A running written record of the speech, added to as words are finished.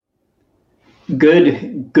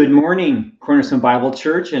Good morning, Cornerstone Bible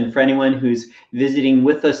Church, and for anyone who's visiting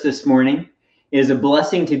with us this morning. It is a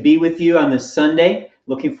blessing to be with you on this Sunday.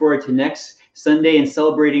 Looking forward to next Sunday and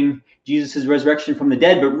celebrating Jesus' resurrection from the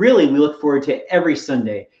dead, but really we look forward to every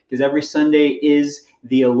Sunday, because every Sunday is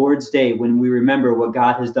the Lord's Day when we remember what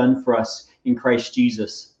God has done for us in Christ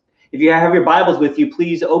Jesus. If you have your Bibles with you,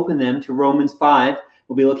 please open them to Romans 5.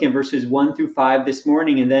 We'll be looking at verses 1 through 5 this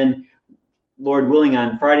morning, and then Lord willing,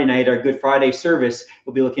 on Friday night, our Good Friday service,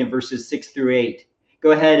 we'll be looking at verses 6 through 8.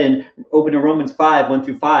 Go ahead and open to Romans 5, 1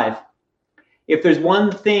 through 5. If there's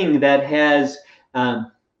one thing that has a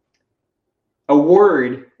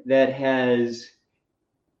word that has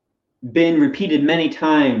been repeated many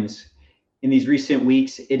times in these recent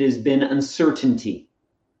weeks, it has been uncertainty.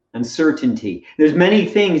 Uncertainty. There's many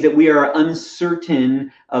things that we are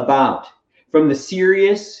uncertain about, from the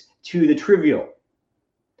serious to the trivial.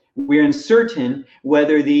 We're uncertain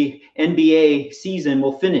whether the NBA season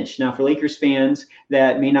will finish. Now, for Lakers fans,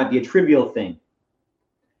 that may not be a trivial thing.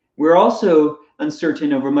 We're also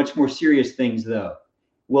uncertain over much more serious things, though.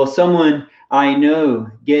 Will someone I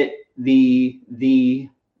know get the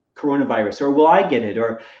coronavirus, or will I get it?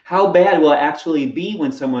 Or how bad will it actually be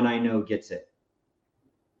when someone I know gets it?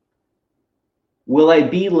 Will I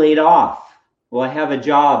be laid off? Will I have a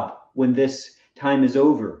job when this time is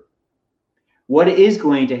over? What is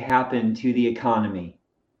going to happen to the economy?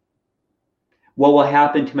 What will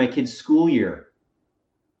happen to my kids' school year?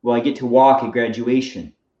 Will I get to walk at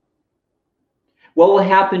graduation? What will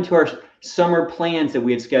happen to our summer plans that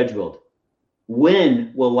we had scheduled?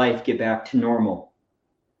 When will life get back to normal?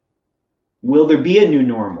 Will there be a new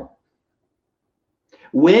normal?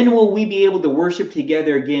 When will we be able to worship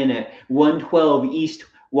together again at 112 East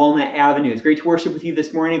Walnut Avenue? It's great to worship with you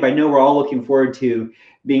this morning, but I know we're all looking forward to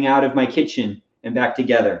being out of my kitchen and back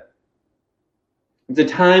together. It's a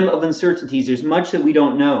time of uncertainties. There's much that we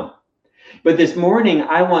don't know. But this morning,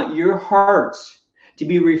 I want your hearts to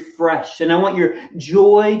be refreshed, and I want your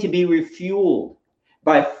joy to be refueled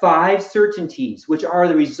by 5 certainties, which are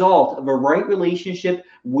the result of a right relationship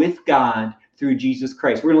with God through Jesus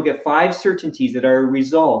Christ. We're going to look at 5 certainties that are a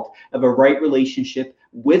result of a right relationship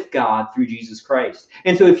with God through Jesus Christ.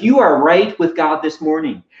 And so if you are right with God this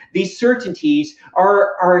morning, these certainties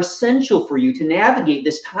are essential for you to navigate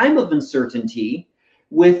this time of uncertainty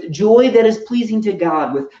with joy that is pleasing to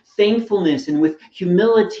God, with thankfulness and with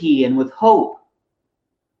humility and with hope.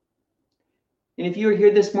 And if you are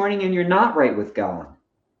here this morning and you're not right with God,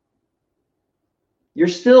 you're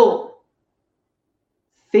still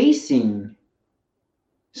facing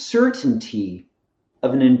certainty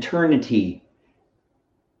of an eternity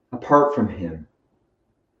apart from Him.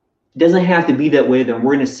 It doesn't have to be that way, though.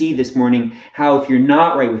 We're going to see this morning how, if you're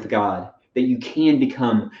not right with God, that you can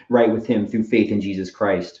become right with Him through faith in Jesus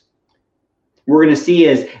Christ. We're going to see,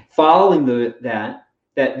 as following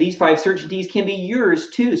that these 5 certainties can be yours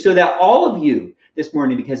too, so that all of you this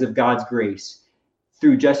morning, because of God's grace,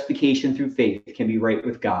 through justification through faith, can be right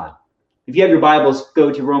with God. If you have your Bibles,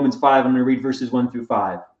 go to Romans 5. I'm going to read verses 1 through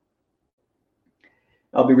 5.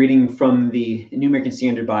 I'll be reading from the New American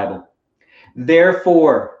Standard Bible.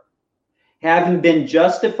 Therefore, having been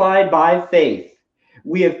justified by faith,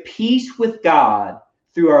 we have peace with God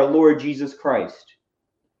through our Lord Jesus Christ,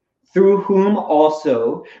 through whom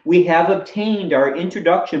also we have obtained our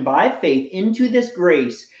introduction by faith into this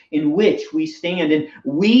grace in which we stand, and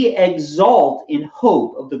we exult in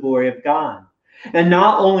hope of the glory of God. And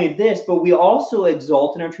not only this, but we also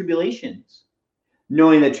exult in our tribulations,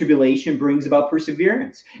 knowing that tribulation brings about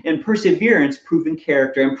perseverance, and perseverance, proven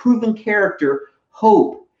character, and proven character,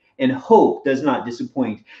 hope. And hope does not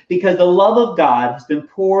disappoint, because the love of God has been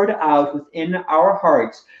poured out within our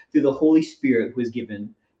hearts through the Holy Spirit who is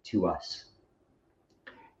given to us.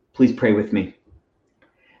 Please pray with me.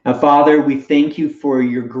 Now, Father, we thank you for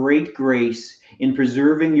your great grace in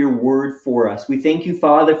preserving your word for us. We thank you,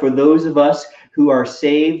 Father, for those of us who are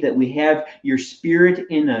saved, that we have your Spirit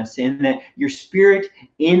in us, and that your Spirit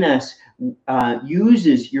in us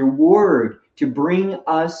uses your word to bring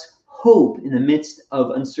us hope in the midst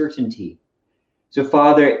of uncertainty. So,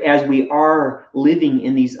 Father, as we are living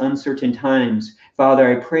in these uncertain times, Father,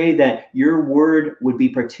 I pray that your word would be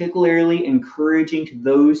particularly encouraging to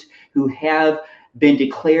those who have been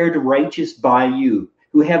declared righteous by you,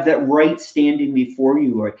 who have that right standing before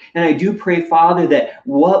you, Lord. And I do pray, Father, that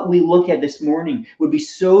what we look at this morning would be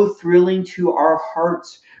so thrilling to our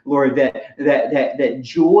hearts, Lord, that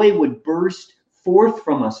joy would burst forth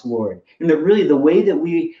from us, Lord. And that really the way that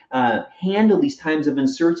we handle these times of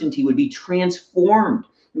uncertainty would be transformed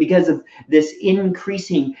because of this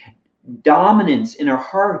increasing dominance in our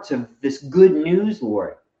hearts of this good news,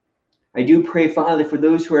 Lord. I do pray, Father, for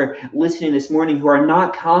those who are listening this morning who are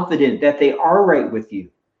not confident that they are right with you,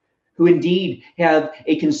 who indeed have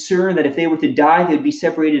a concern that if they were to die, they would be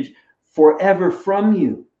separated forever from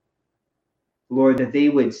you. Lord, that they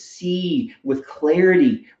would see with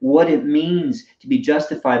clarity what it means to be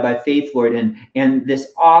justified by faith, Lord, and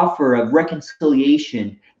this offer of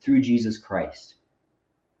reconciliation through Jesus Christ.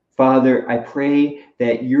 Father, I pray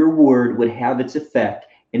that your word would have its effect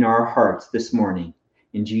in our hearts this morning.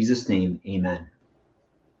 In Jesus' name, amen.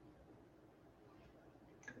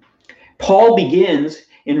 Paul begins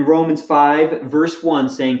in Romans 5, verse 1,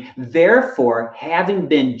 saying, therefore, having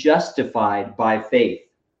been justified by faith.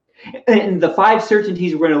 And the 5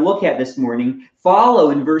 certainties we're going to look at this morning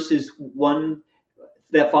follow in verses 1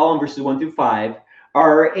 through 5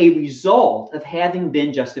 are a result of having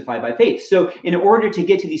been justified by faith. So in order to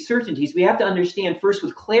get to these certainties, we have to understand first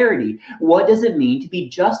with clarity, what does it mean to be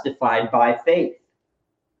justified by faith?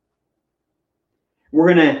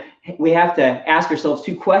 We have to ask ourselves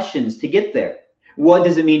 2 questions to get there. What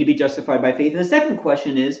does it mean to be justified by faith? And the second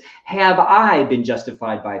question is, have I been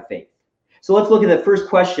justified by faith? So let's look at the first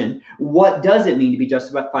question. What does it mean to be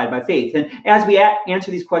justified by faith? And as we answer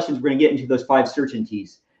these questions, we're going to get into those 5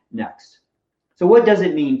 certainties next. So what does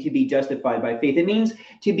it mean to be justified by faith? It means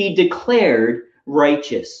to be declared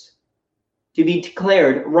righteous. To be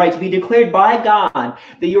declared right, to be declared by God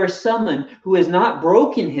that you are someone who has not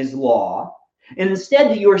broken his law, and instead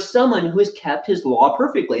that you are someone who has kept his law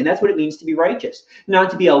perfectly. And that's what it means to be righteous. Not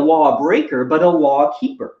to be a law breaker, but a law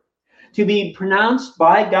keeper. To be pronounced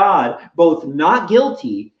by God both not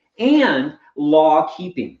guilty and law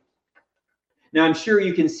keeping. Now, I'm sure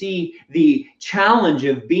you can see the challenge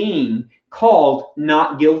of being called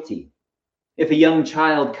not guilty. If a young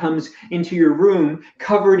child comes into your room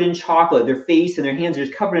covered in chocolate, their face and their hands are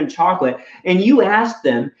just covered in chocolate, and you ask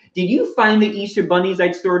them, did you find the Easter bunnies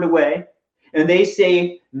I'd stored away? And they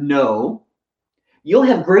say, no. You'll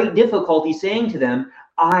have great difficulty saying to them,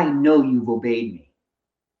 I know you've obeyed me.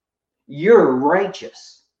 You're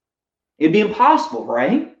righteous. It'd be impossible,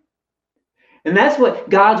 right? And that's what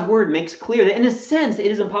God's word makes clear. That in a sense, it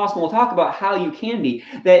is impossible. We'll talk about how you can be.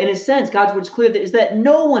 That in a sense, God's word is clear that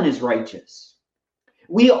no one is righteous.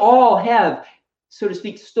 We all have, so to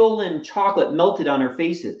speak, stolen chocolate melted on our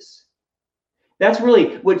faces. That's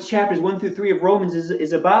really what chapters 1 through 3 of Romans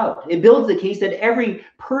is about. It builds the case that every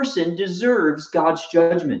person deserves God's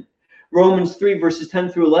judgment. Romans 3 verses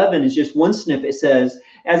 10 through 11 is just one snippet. It says,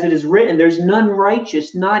 as it is written, there's none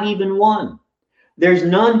righteous, not even one. There's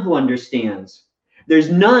none who understands. There's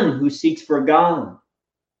none who seeks for God.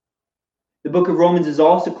 The book of Romans is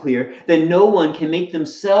also clear that no one can make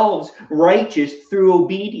themselves righteous through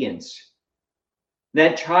obedience.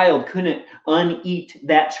 That child couldn't uneat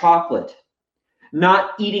that chocolate.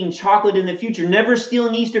 Not eating chocolate in the future, never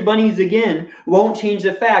stealing Easter bunnies again, won't change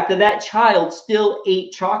the fact that that child still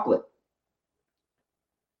ate chocolate.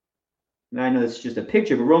 And I know it's just a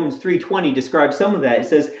picture, but Romans 3:20 describes some of that. It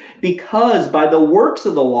says, because by the works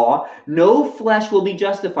of the law, no flesh will be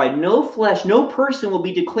justified. No flesh, no person will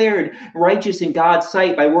be declared righteous in God's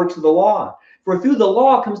sight by works of the law. For through the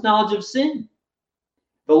law comes knowledge of sin.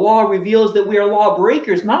 The law reveals that we are law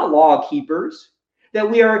breakers, not law keepers. That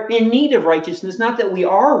we are in need of righteousness, not that we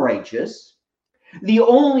are righteous. The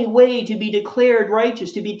only way to be declared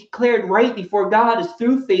righteous, to be declared right before God, is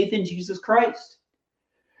through faith in Jesus Christ.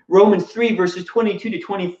 Romans 3 verses 22 to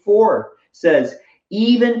 24 says,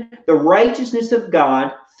 even the righteousness of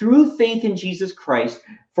God through faith in Jesus Christ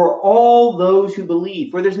for all those who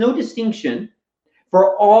believe. For there's no distinction,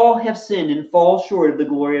 for all have sinned and fall short of the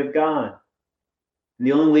glory of God. And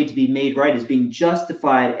the only way to be made right is being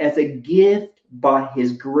justified as a gift by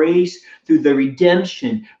his grace through the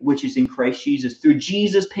redemption which is in Christ Jesus, through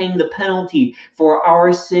Jesus paying the penalty for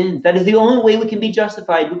our sins. That is the only way we can be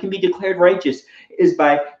justified, we can be declared righteous, is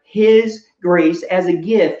by his grace as a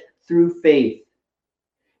gift through faith.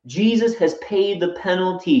 Jesus has paid the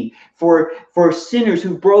penalty for sinners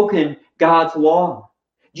who've broken God's law.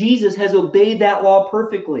 Jesus has obeyed that law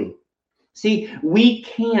perfectly. See, we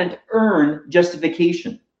can't earn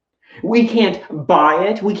justification. We can't buy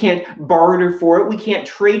it. We can't barter for it. We can't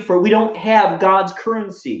trade for it. We don't have God's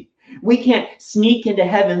currency. We can't sneak into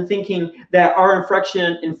heaven thinking that our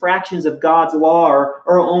infractions of God's law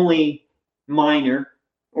are only minor,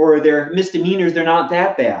 or they're misdemeanors. They're not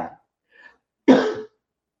that bad.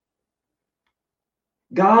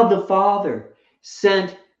 God the Father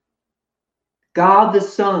sent God the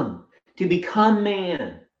Son to become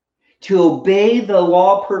man, to obey the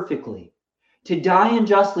law perfectly, to die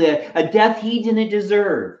unjustly, a death he didn't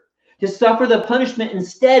deserve, to suffer the punishment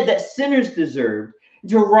instead that sinners deserved,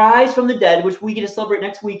 to rise from the dead, which we get to celebrate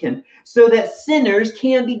next weekend, so that sinners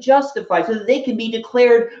can be justified, so that they can be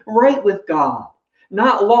declared right with God.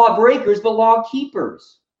 Not lawbreakers, but law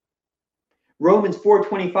keepers. Romans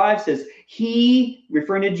 4:25 says, he,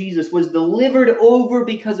 referring to Jesus, was delivered over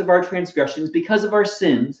because of our transgressions, because of our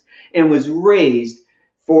sins, and was raised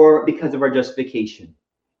because of our justification.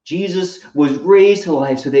 Jesus was raised to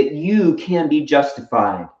life so that you can be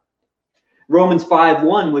justified. Romans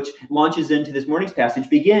 5:1, which launches into this morning's passage,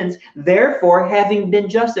 begins, therefore, having been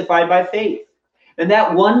justified by faith. And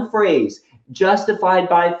that one phrase, justified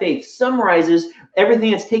by faith, summarizes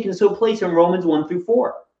everything that's taken so place in Romans 1 through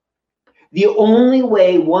 4. The only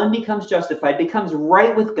way one becomes justified, becomes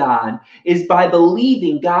right with God, is by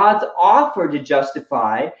believing God's offer to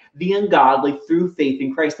justify the ungodly through faith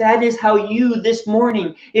in Christ. That is how you this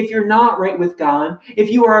morning, if you're not right with God, if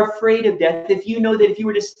you are afraid of death, if you know that if you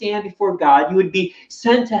were to stand before God, you would be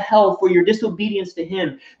sent to hell for your disobedience to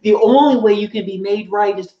him, the only way you can be made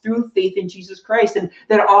right is through faith in Jesus Christ. And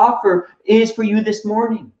that offer is for you this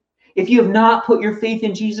morning. If you have not put your faith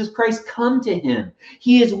in Jesus Christ, come to him.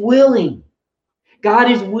 He is willing. God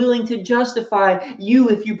is willing to justify you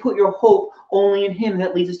if you put your hope only in him.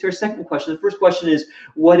 That leads us to our second question. The first question is,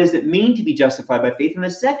 what does it mean to be justified by faith? And the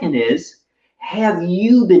second is, have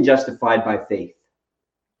you been justified by faith?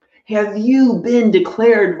 Have you been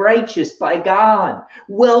declared righteous by God?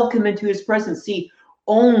 Welcome into his presence. See,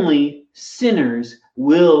 only sinners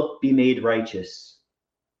will be made righteous.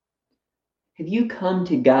 Have you come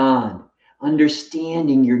to God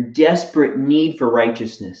understanding your desperate need for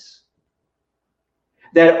righteousness?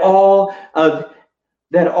 That all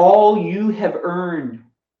you have earned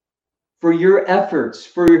for your efforts,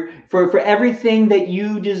 for everything that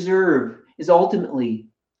you deserve, is ultimately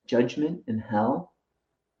judgment and hell?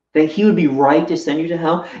 That he would be right to send you to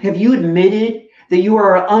hell? Have you admitted that you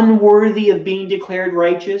are unworthy of being declared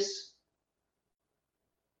righteous?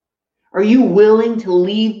 Are you willing to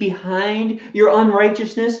leave behind your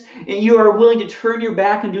unrighteousness and you are willing to turn your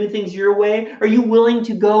back and do things your way? Are you willing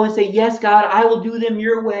to go and say, yes, God, I will do them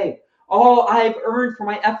your way? All I've earned for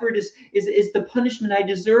my effort is the punishment I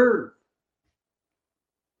deserve.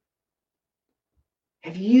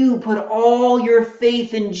 Have you put all your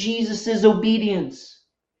faith in Jesus' obedience?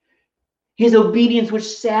 His obedience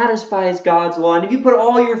which satisfies God's law. And if you put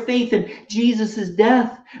all your faith in Jesus'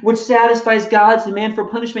 death, which satisfies God's demand for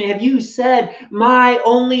punishment, have you said, my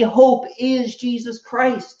only hope is Jesus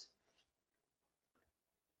Christ?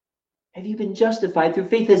 Have you been justified through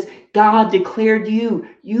faith as God declared you?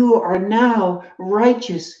 You are now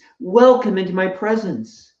righteous. Welcome into my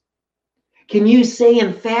presence. Can you say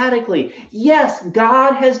emphatically, yes,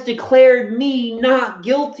 God has declared me not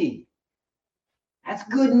guilty? That's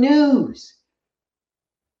good news.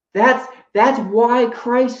 That's why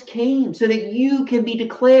Christ came, so that you can be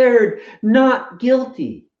declared not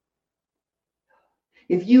guilty.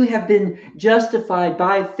 If you have been justified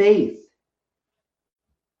by faith,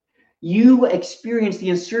 you experience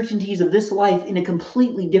the uncertainties of this life in a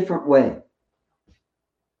completely different way.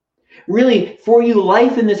 Really, for you,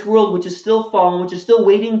 life in this world, which is still fallen, which is still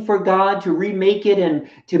waiting for God to remake it and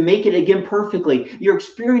to make it again perfectly, your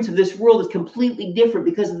experience of this world is completely different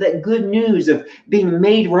because of that good news of being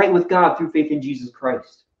made right with God through faith in Jesus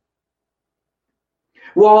Christ.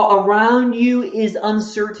 While around you is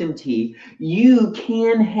uncertainty, you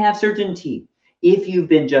can have certainty if you've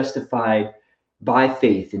been justified by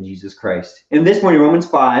faith in Jesus Christ. And this morning, Romans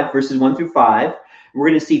 5, verses 1 through 5, we're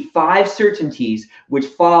going to see 5 certainties which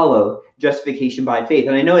follow justification by faith.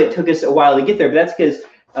 And I know it took us a while to get there, but that's because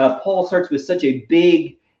Paul starts with such a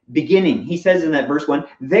big beginning. He says in that verse 1,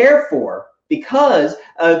 therefore, because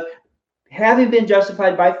of having been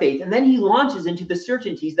justified by faith, and then he launches into the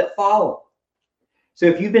certainties that follow. So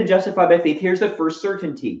if you've been justified by faith, here's the first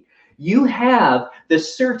certainty. You have the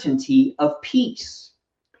certainty of peace.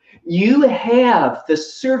 You have the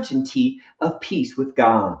certainty of peace with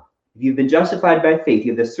God. If you've been justified by faith,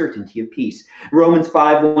 you have the certainty of peace. Romans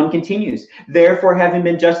 5:1 continues, therefore, having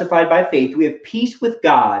been justified by faith, we have peace with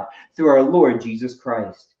God through our Lord Jesus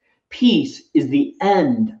Christ. Peace is the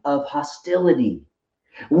end of hostility.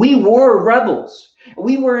 We were rebels.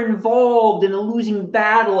 We were involved in a losing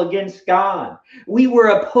battle against God. We were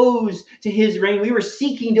opposed to his reign. We were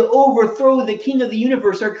seeking to overthrow the King of the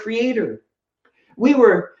universe, our Creator. We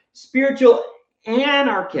were spiritual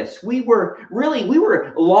anarchists. We were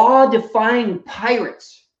law-defying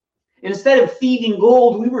pirates. Instead of thieving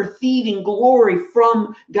gold, we were thieving glory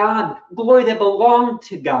from God, glory that belonged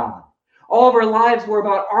to God. All of our lives were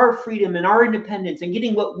about our freedom and our independence and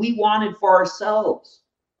getting what we wanted for ourselves.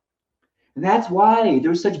 And that's why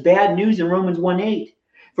there's such bad news in Romans 1:8.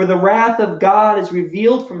 For the wrath of God is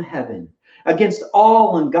revealed from heaven against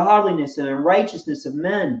all ungodliness and unrighteousness of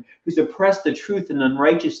men who suppress the truth in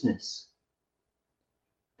unrighteousness.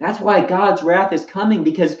 That's why God's wrath is coming,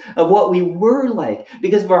 because of what we were like,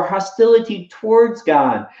 because of our hostility towards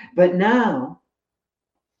God. But now,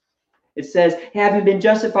 it says, having been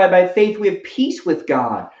justified by faith, we have peace with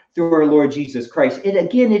God through our Lord Jesus Christ. And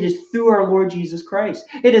again, it is through our Lord Jesus Christ.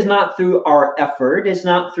 It is not through our effort. It's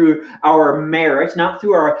not through our merit, not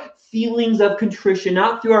through our feelings of contrition,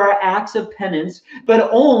 not through our acts of penance, but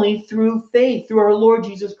only through faith, through our Lord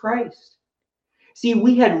Jesus Christ. See,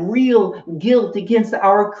 we had real guilt against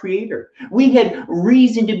our Creator. We had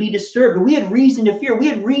reason to be disturbed. We had reason to fear. We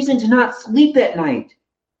had reason to not sleep at night.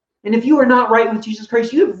 And if you are not right with Jesus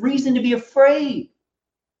Christ, you have reason to be afraid.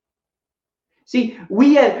 See,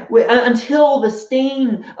 until the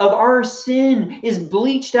stain of our sin is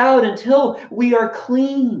bleached out, until we are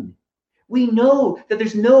clean, we know that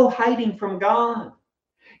there's no hiding from God.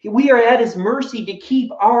 We are at His mercy to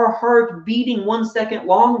keep our heart beating 1 second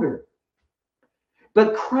longer.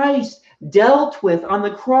 But Christ dealt with on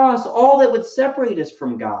the cross all that would separate us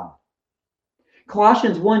from God.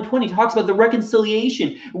 Colossians 1:20 talks about the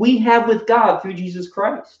reconciliation we have with God through Jesus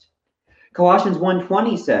Christ. Colossians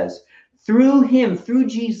 1:20 says, through Him, through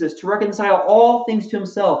Jesus, to reconcile all things to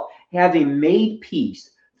Himself, having made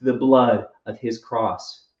peace through the blood of His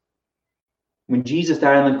cross. When Jesus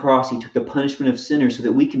died on the cross, He took the punishment of sinners so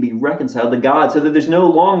that we can be reconciled to God, so that there's no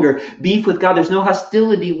longer beef with God. There's no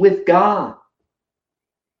hostility with God.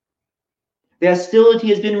 The hostility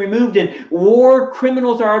has been removed, and war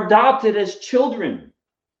criminals are adopted as children.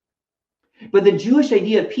 But the Jewish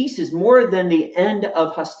idea of peace is more than the end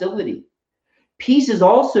of hostility. Peace is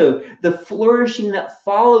also the flourishing that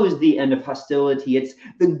follows the end of hostility. It's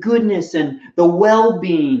the goodness and the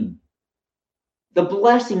well-being, the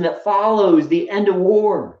blessing that follows the end of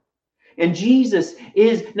war. And Jesus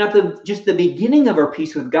is not just the beginning of our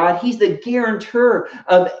peace with God. He's the guarantor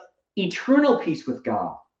of eternal peace with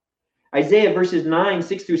God. Isaiah verses 9,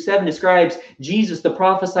 6 through 7 describes Jesus, the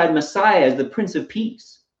prophesied Messiah, as the Prince of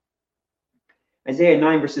Peace. Isaiah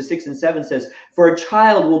 9 verses 6 and 7 says, for a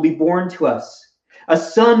child will be born to us, a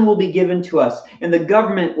son will be given to us, and the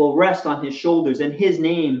government will rest on His shoulders, and His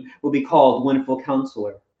name will be called Wonderful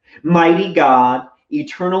Counselor, Mighty God,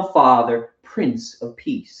 Eternal Father, Prince of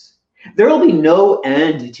Peace. There will be no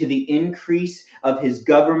end to the increase of His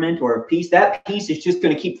government or of peace. That peace is just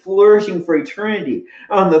going to keep flourishing for eternity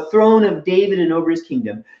on the throne of David and over His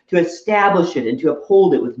kingdom, to establish it and to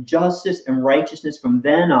uphold it with justice and righteousness from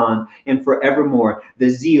then on and forevermore. The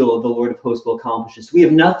zeal of the Lord of hosts will accomplish this. We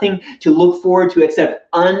have nothing to look forward to except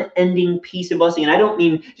unending peace and blessing. And I don't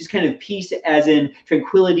mean just kind of peace as in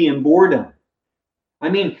tranquility and boredom. I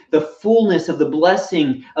mean the fullness of the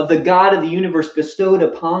blessing of the God of the universe bestowed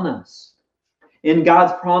upon us. In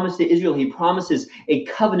God's promise to Israel, He promises a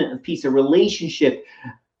covenant of peace, a relationship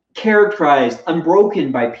characterized,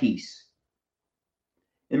 unbroken by peace.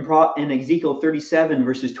 In Ezekiel 37,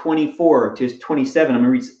 verses 24 to 27, I'm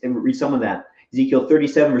going to read some of that. Ezekiel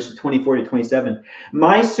 37, verses 24 to 27.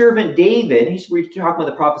 My servant David, he's talking about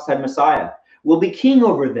the prophesied Messiah, will be king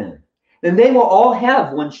over them. Then they will all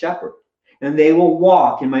have one shepherd. And they will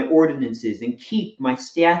walk in my ordinances and keep my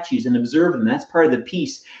statutes and observe them. That's part of the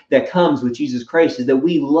peace that comes with Jesus Christ, is that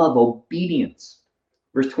we love obedience.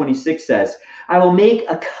 Verse 26 says, I will make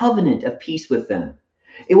a covenant of peace with them.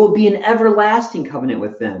 It will be an everlasting covenant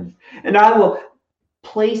with them. And I will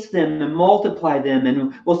place them and multiply them,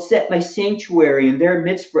 and will set my sanctuary in their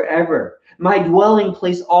midst forever. My dwelling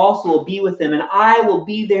place also will be with them, and I will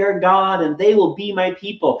be their God, and they will be my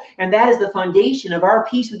people. And that is the foundation of our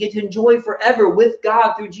peace we get to enjoy forever with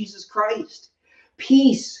God through Jesus Christ.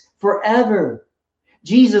 Peace forever.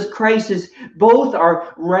 Jesus Christ is both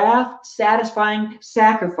our wrath-satisfying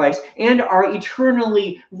sacrifice and our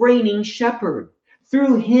eternally reigning shepherd.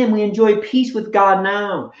 Through Him, we enjoy peace with God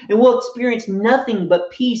now, and we'll experience nothing but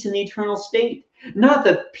peace in the eternal state. Not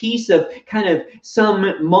the peace of kind of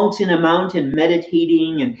some monks in a mountain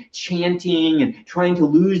meditating and chanting and trying to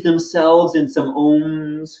lose themselves in some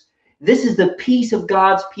ohms. This is the peace of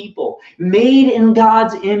God's people, made in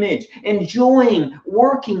God's image, enjoying,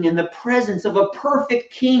 working in the presence of a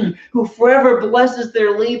perfect King who forever blesses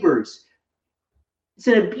their labors. It's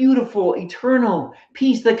in a beautiful, eternal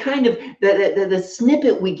peace, the kind of the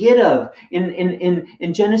snippet we get of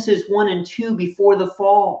in Genesis 1 and 2 before the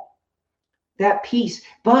fall. That peace,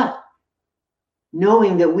 but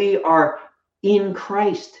knowing that we are in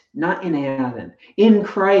Christ, not in heaven, in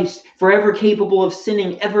Christ, forever capable of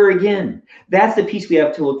sinning ever again. That's the peace we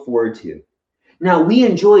have to look forward to. Now, we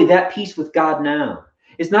enjoy that peace with God now.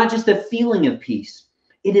 It's not just a feeling of peace.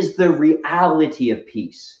 It is the reality of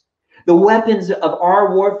peace. The weapons of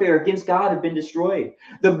our warfare against God have been destroyed.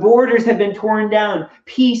 The borders have been torn down.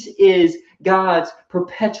 Peace is God's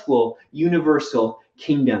perpetual, universal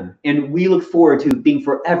kingdom. And we look forward to being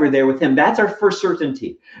forever there with him. That's our first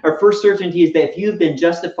certainty. Our first certainty is that if you've been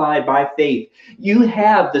justified by faith, you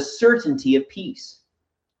have the certainty of peace.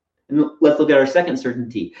 And let's look at our second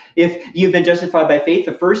certainty. If you've been justified by faith,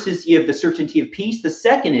 the first is you have the certainty of peace. The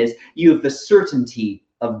second is you have the certainty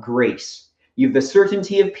of grace. You have the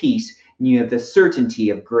certainty of peace, and you have the certainty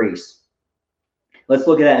of grace. Let's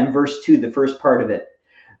look at that in verse 2, the first part of it.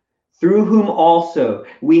 Through whom also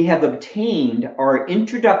we have obtained our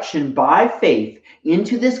introduction by faith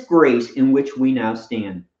into this grace in which we now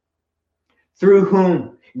stand. Through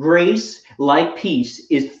whom grace, like peace,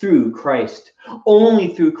 is through Christ.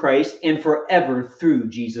 Only through Christ and forever through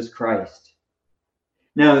Jesus Christ.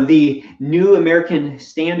 Now, the New American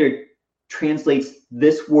Standard translates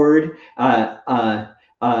this word.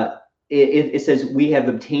 It says we have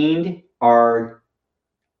obtained our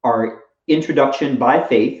introduction by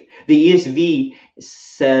faith. The ESV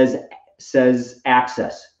says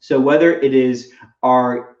access. So whether it is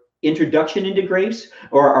our introduction into grace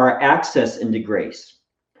or our access into grace,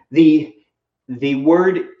 the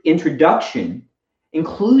word introduction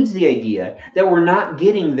includes the idea that we're not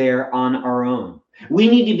getting there on our own. We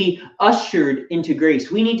need to be ushered into grace.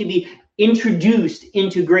 We need to be introduced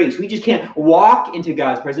into grace. We just can't walk into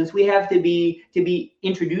God's presence. We have to be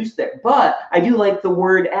introduced there. But I do like the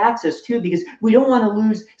word access too, because we don't want to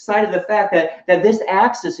lose sight of the fact that this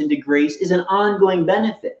access into grace is an ongoing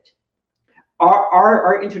benefit.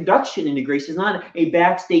 Our introduction into grace is not a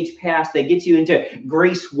backstage pass that gets you into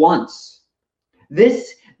grace once.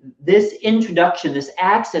 This introduction, this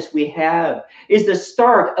access we have, is the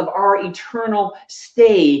start of our eternal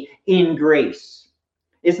stay in grace.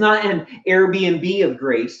 It's not an Airbnb of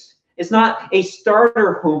grace. It's not a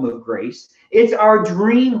starter home of grace. It's our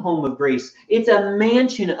dream home of grace. It's a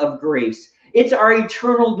mansion of grace. It's our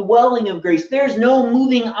eternal dwelling of grace. There's no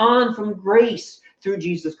moving on from grace through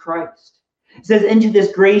Jesus Christ. It says, into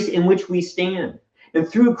this grace in which we stand. And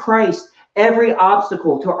through Christ, every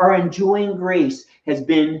obstacle to our enjoying grace has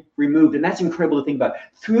been removed. And that's incredible to think about.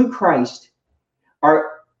 Through Christ,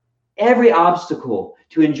 every obstacle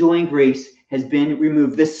to enjoying grace has been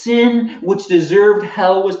removed. The sin which deserved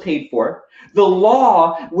hell was paid for. The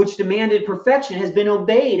law which demanded perfection has been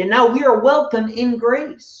obeyed. And now we are welcome in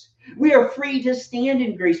grace. We are free to stand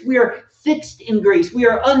in grace. We are fixed in grace. We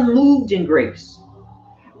are unmoved in grace.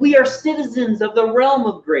 We are citizens of the realm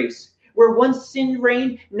of grace. Where once sin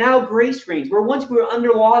reigned, now grace reigns. Where once we were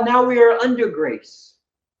under law, now we are under grace.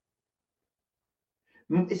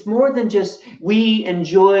 It's more than just we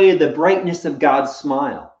enjoy the brightness of God's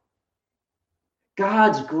smile.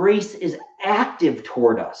 God's grace is active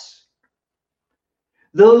toward us.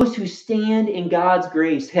 Those who stand in God's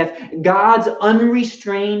grace have God's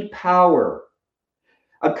unrestrained power,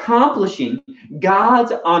 accomplishing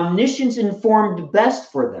God's omniscience-informed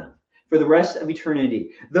best for them for the rest of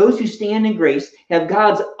eternity. Those who stand in grace have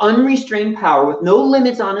God's unrestrained power with no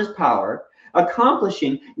limits on his power,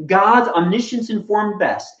 accomplishing God's omniscience-informed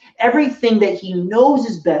best, everything that he knows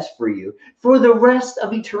is best for you for the rest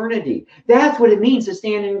of eternity. That's what it means to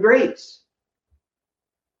stand in grace.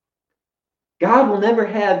 God will never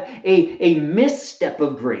have a misstep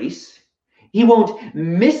of grace. He won't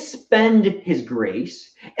misspend his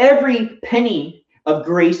grace. Every penny of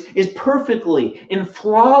grace is perfectly and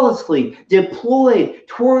flawlessly deployed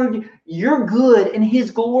toward your good and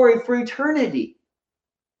his glory for eternity.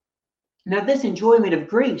 Now, this enjoyment of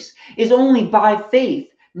grace is only by faith,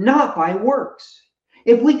 not by works.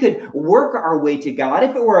 If we could work our way to God,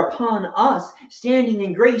 if it were upon us, standing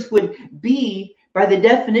in grace would be, by the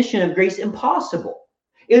definition of grace, impossible.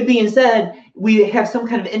 It would be instead, we have some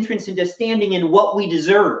kind of entrance into standing in what we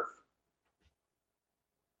deserve.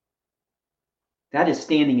 That is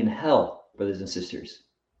standing in hell, brothers and sisters.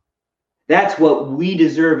 That's what we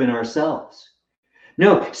deserve in ourselves.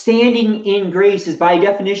 No, standing in grace is by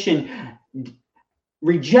definition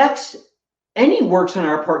rejects any works on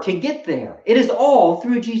our part to get there. It is all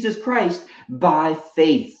through Jesus Christ by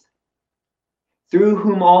faith, through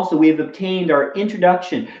whom also we have obtained our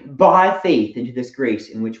introduction by faith into this grace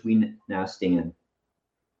in which we now stand.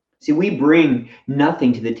 See, we bring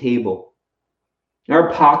nothing to the table.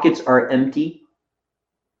 Our pockets are empty.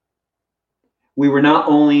 We were not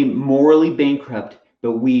only morally bankrupt,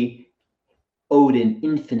 but we owed an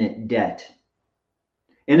infinite debt.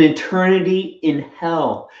 An eternity in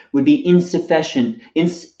hell would be insufficient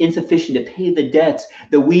to pay the debts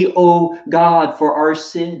that we owe God for our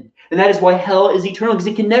sin. And that is why hell is eternal, because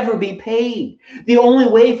it can never be paid. The only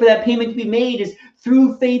way for that payment to be made is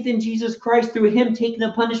through faith in Jesus Christ, through him taking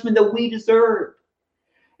the punishment that we deserve.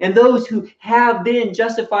 And those who have been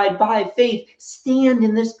justified by faith stand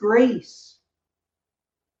in this grace.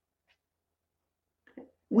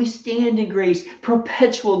 We stand in grace,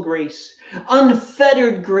 perpetual grace,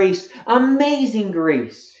 unfettered grace, amazing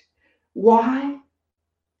grace. Why?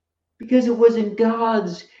 Because it was in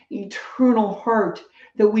God's eternal heart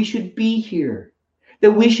that we should be here,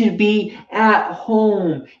 that we should be at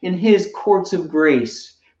home in his courts of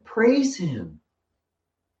grace. Praise him.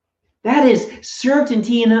 That is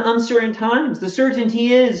certainty in uncertain times. The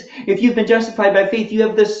certainty is, if you've been justified by faith, you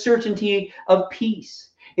have the certainty of peace.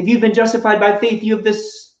 If you've been justified by faith, you have the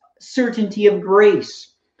certainty of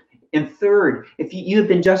grace. And third, if you have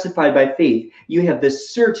been justified by faith, you have the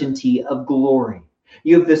certainty of glory.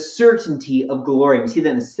 You have the certainty of glory. We see that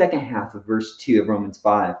in the second half of verse 2 of Romans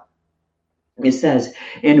 5. It says,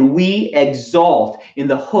 and we exalt in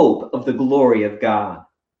the hope of the glory of God.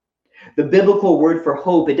 The biblical word for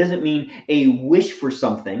hope, it doesn't mean a wish for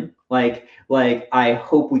something, like I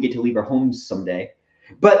hope we get to leave our homes someday,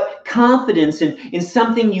 but confidence in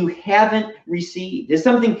something you haven't received. It's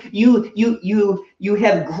something you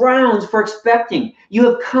have grounds for expecting. You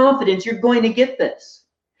have confidence you're going to get this.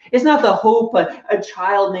 It's not the hope a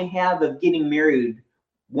child may have of getting married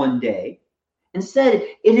one day. Instead,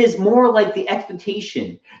 it is more like the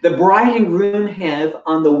expectation the bride and groom have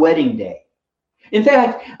on the wedding day. In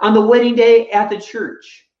fact, on the wedding day at the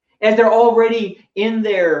church, as they're already in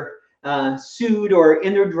their suit or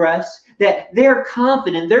in their dress, that they're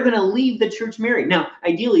confident they're going to leave the church married. Now,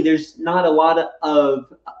 ideally, there's not a lot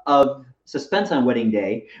of suspense on wedding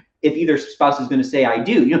day if either spouse is going to say, I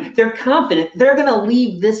do. They're confident they're going to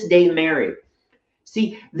leave this day married.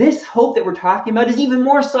 See, this hope that we're talking about is even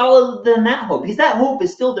more solid than that hope, because that hope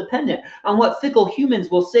is still dependent on what fickle humans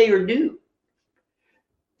will say or do.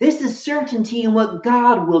 This is certainty in what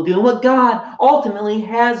God will do and what God ultimately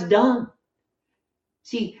has done.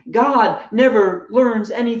 See, God never learns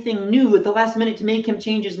anything new at the last minute to make him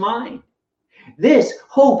change his mind. This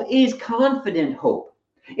hope is confident hope.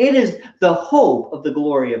 It is the hope of the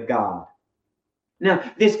glory of God.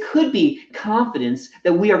 Now, this could be confidence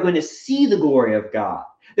that we are going to see the glory of God,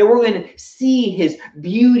 that we're going to see his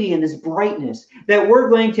beauty and his brightness, that we're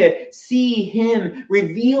going to see him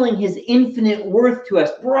revealing his infinite worth to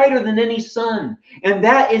us, brighter than any sun. And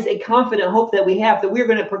that is a confident hope that we have, that we're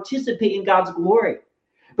going to participate in God's glory.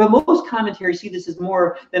 But most commentaries see this as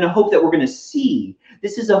more than a hope that we're going to see.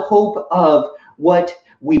 This is a hope of what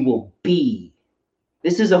we will be.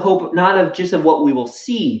 This is a hope not of just of what we will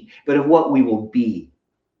see, but of what we will be.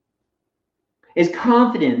 It's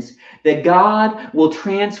confidence that God will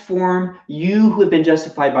transform you who have been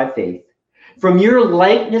justified by faith from your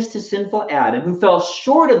likeness to sinful Adam, who fell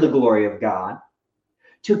short of the glory of God,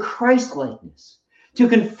 to Christ-likeness, to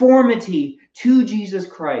conformity to Jesus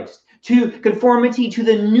Christ, to conformity to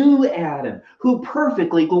the new Adam, who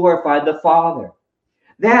perfectly glorified the Father.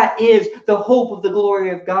 That is the hope of the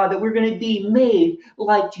glory of God, that we're going to be made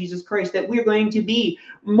like Jesus Christ, that we're going to be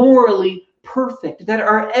morally perfect, that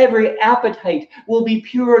our every appetite will be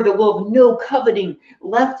pure, that we'll have no coveting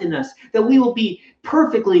left in us, that we will be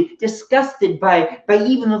perfectly disgusted by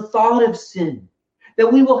even the thought of sin,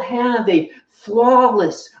 that we will have a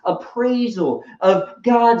flawless appraisal of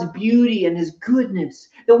God's beauty and his goodness,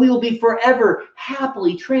 that we will be forever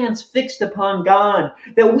happily transfixed upon God,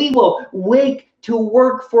 that we will wake to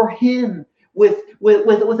work for him with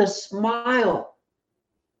a smile.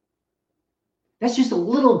 That's just a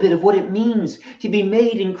little bit of what it means to be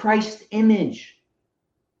made in Christ's image.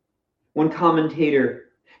 One commentator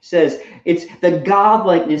says it's the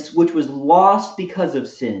godlikeness which was lost because of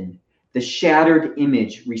sin, the shattered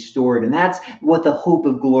image restored. And that's what the hope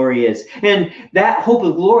of glory is. And that hope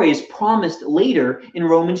of glory is promised later in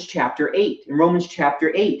Romans chapter 8. In Romans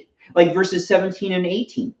chapter 8, like verses 17 and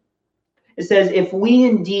 18. It says, if we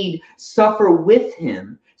indeed suffer with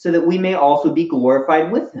him, so that we may also be glorified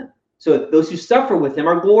with him. So those who suffer with him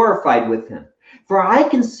are glorified with him. For I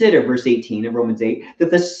consider, verse 18 of Romans 8,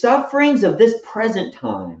 that the sufferings of this present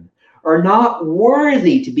time are not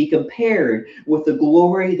worthy to be compared with the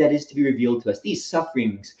glory that is to be revealed to us. These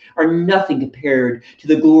sufferings are nothing compared to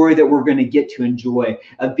the glory that we're going to get to enjoy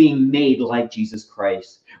of being made like Jesus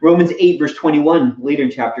Christ. Romans 8, verse 21, later in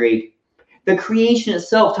chapter 8. The creation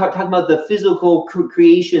itself, talking about the physical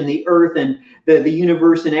creation, the earth and the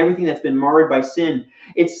universe and everything that's been marred by sin,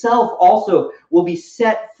 itself also will be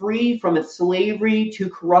set free from its slavery to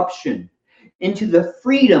corruption into the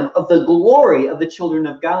freedom of the glory of the children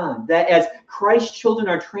of God. That as Christ's children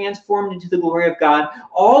are transformed into the glory of God,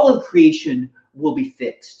 all of creation will be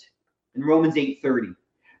fixed. In Romans 8:30,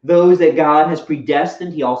 those that God has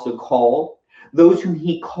predestined, he also called. Those whom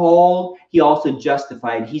he called, he also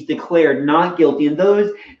justified. He's declared not guilty. And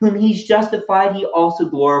those whom he's justified, he also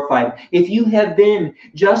glorified. If you have been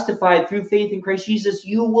justified through faith in Christ Jesus,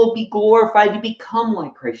 you will be glorified to become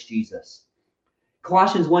like Christ Jesus.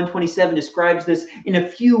 Colossians 1:27 describes this in a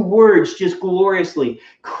few words, just gloriously.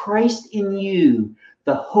 Christ in you,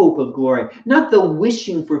 the hope of glory. Not the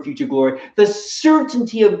wishing for future glory. The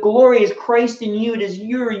certainty of glory is Christ in you. It is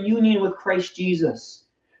your union with Christ Jesus.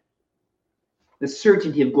 The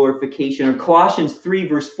certainty of glorification. Or Colossians 3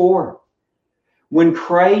 verse 4. When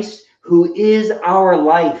Christ, who is our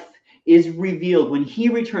life, is revealed, when he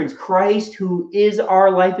returns, Christ, who is our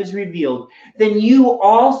life, is revealed, then you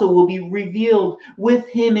also will be revealed with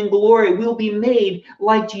him in glory. We'll be made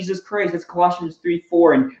like Jesus Christ. That's Colossians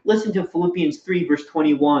 3:4. And listen to Philippians 3 verse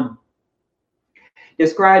 21.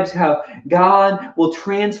 Describes how God will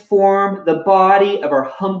transform the body of our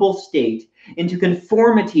humble state into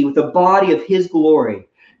conformity with the body of his glory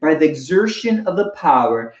by the exertion of the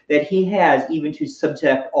power that he has even to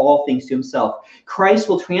subject all things to himself. Christ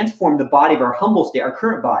will transform the body of our humble state, our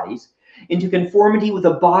current bodies, into conformity with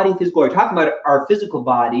the body of his glory. Talking about our physical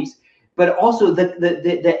bodies, but also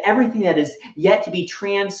the everything that is yet to be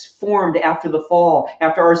transformed after the fall,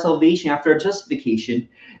 after our salvation, after our justification,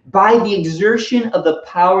 by the exertion of the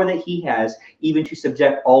power that he has, even to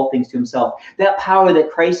subject all things to himself. That power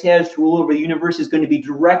that Christ has to rule over the universe is going to be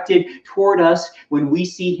directed toward us when we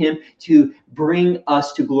see him to bring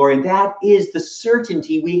us to glory. And that is the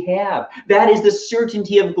certainty we have. That is the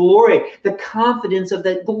certainty of glory, the confidence of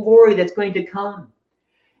that glory that's going to come.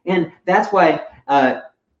 And that's why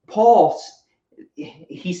Paul,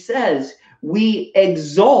 he says, we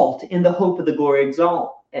exalt in the hope of the glory,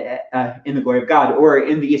 exalt. In the glory of God, or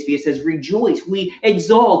in the ESV it says rejoice. We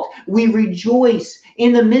exalt, we rejoice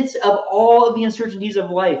in the midst of all of the uncertainties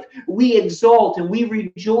of life. We exalt and we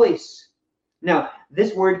rejoice. Now,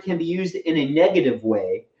 this word can be used in a negative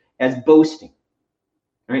way as boasting.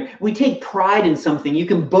 Right? We take pride in something. You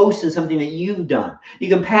can boast in something that you've done. You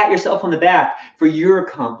can pat yourself on the back for your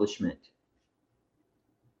accomplishment.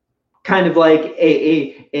 Kind of like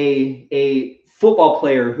a football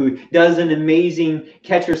player who does an amazing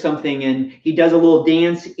catch or something, and he does a little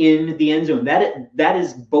dance in the end zone. That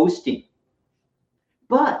is boasting.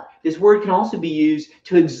 But this word can also be used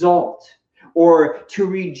to exalt or to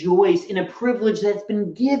rejoice in a privilege that's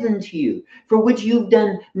been given to you, for which you've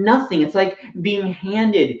done nothing. It's like being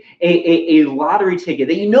handed a lottery ticket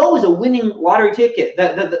that you know is a winning lottery ticket.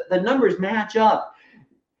 The numbers match up.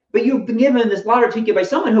 But you've been given this lottery ticket by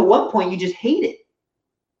someone who at one point you just hated.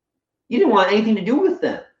 You didn't want anything to do with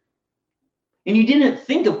them. And you didn't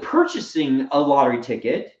think of purchasing a lottery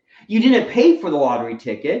ticket. You didn't pay for the lottery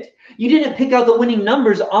ticket. You didn't pick out the winning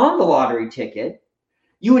numbers on the lottery ticket.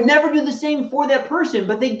 You would never do the same for that person,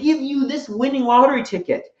 but they give you this winning lottery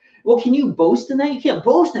ticket. Well, can you boast in that? You can't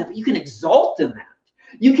boast in that, but you can exalt in that.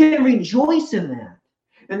 You can rejoice in that.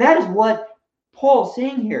 And that is what Paul's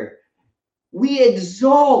saying here. We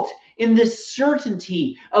exalt in this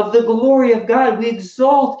certainty of the glory of God. We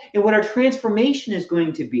exalt in what our transformation is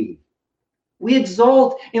going to be. We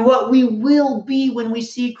exalt in what we will be when we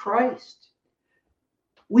see Christ.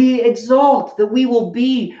 We exalt that we will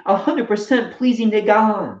be 100% pleasing to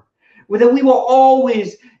God, that we will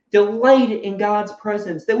always delight in God's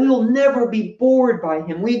presence, that we will never be bored by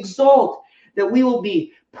him. We exalt that we will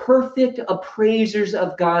be perfect appraisers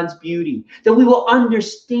of God's beauty, that we will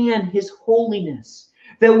understand his holiness,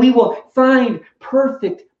 that we will find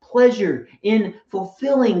perfect pleasure in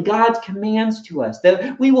fulfilling God's commands to us,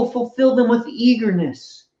 that we will fulfill them with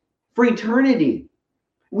eagerness for eternity.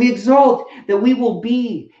 We exalt that we will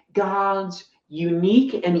be God's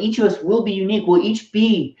unique, and each of us will be unique. We'll each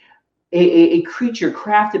be a creature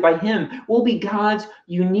crafted by him. We'll be God's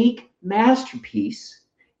unique masterpiece,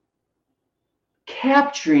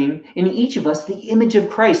 capturing in each of us the image of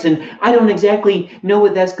Christ. And I don't exactly know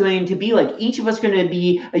what that's going to be like. Each of us is going to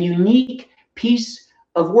be a unique piece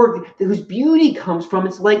of work whose beauty comes from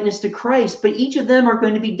its likeness to Christ, but each of them are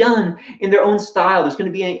going to be done in their own style. There's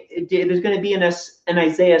going to be an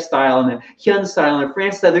Isaiah style and a Hyun style and a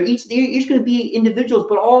France style. They're each going to be individuals,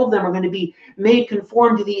 but all of them are going to be made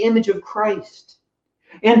conform to the image of Christ.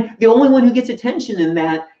 And the only one who gets attention in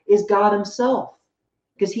that is God himself,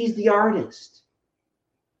 because he's the artist.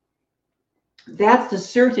 That's the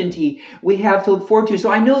certainty we have to look forward to.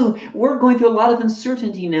 So I know we're going through a lot of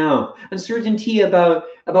uncertainty now. Uncertainty about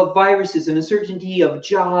viruses, and uncertainty of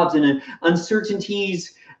jobs, and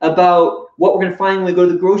uncertainties about what we're going to find when we go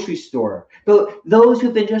to the grocery store. But those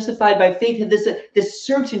who've been justified by faith have this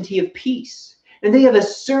certainty of peace. And they have a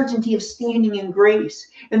certainty of standing in grace.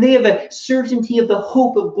 And they have a certainty of the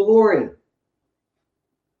hope of glory.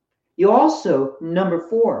 You also, number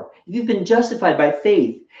 4, if you've been justified by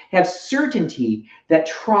faith, have certainty that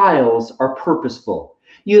trials are purposeful.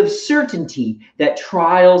 You have certainty that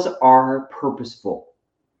trials are purposeful.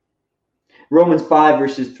 Romans 5,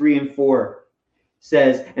 verses 3 and 4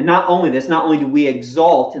 says, and not only do we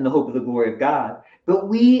exalt in the hope of the glory of God, but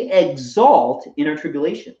we exalt in our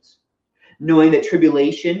tribulations, knowing that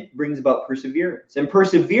tribulation brings about perseverance, and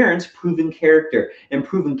perseverance, proven character, and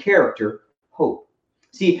proven character, hope.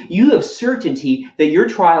 See, you have certainty that your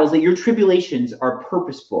trials, that your tribulations are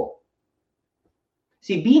purposeful.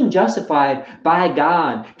 See, being justified by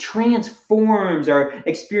God transforms our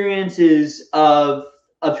experiences of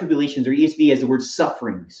tribulations, or ESV has the word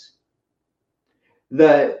sufferings.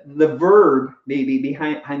 The verb maybe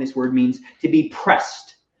behind this word means to be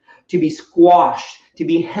pressed, to be squashed, to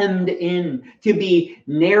be hemmed in, to be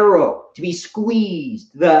narrow, to be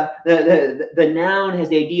squeezed. The noun has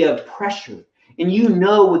the idea of pressure. And you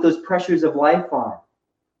know what those pressures of life are.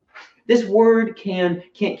 This word can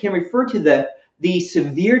refer to the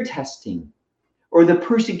severe testing or the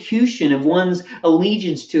persecution of one's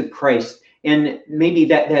allegiance to Christ. And maybe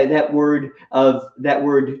that word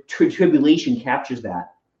tribulation captures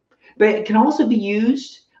that. But it can also be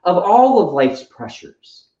used of all of life's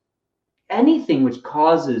pressures. Anything which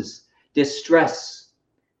causes distress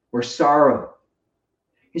or sorrow.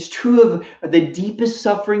 It's true of the deepest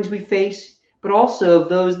sufferings we face, but also of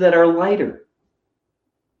those that are lighter.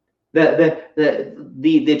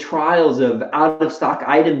 The trials of out-of-stock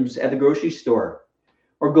items at the grocery store,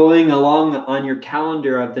 or going along on your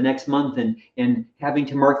calendar of the next month and having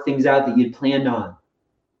to mark things out that you'd planned on.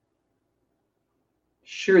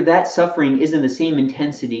 Sure, that suffering isn't the same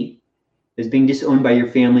intensity as being disowned by your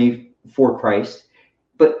family for Christ,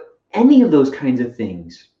 but any of those kinds of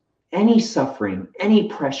things, any suffering, any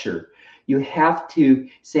pressure, you have to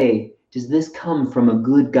say, does this come from a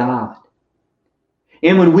good God?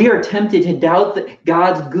 And when we are tempted to doubt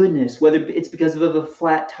God's goodness, whether it's because of a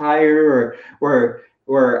flat tire or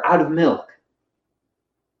out of milk,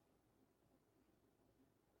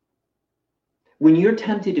 when you're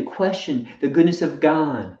tempted to question the goodness of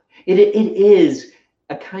God, it is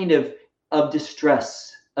a kind of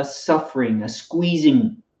distress, a suffering, a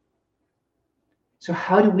squeezing. So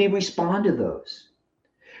how do we respond to those?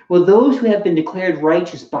 Well, those who have been declared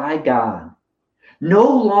righteous by God no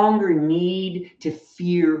longer need to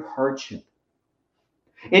fear hardship.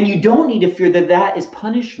 And you don't need to fear that is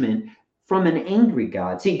punishment from an angry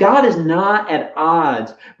God. See, God is not at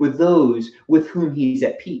odds with those with whom he's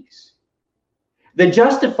at peace. The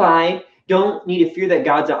justified don't need to fear that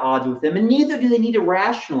God's at odds with them, and neither do they need to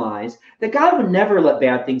rationalize that God would never let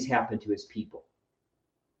bad things happen to his people.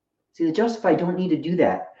 See, the justified don't need to do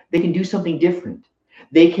that. They can do something different.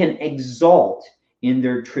 They can exalt in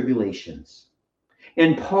their tribulations.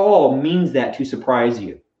 And Paul means that to surprise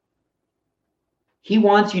you. He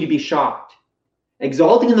wants you to be shocked.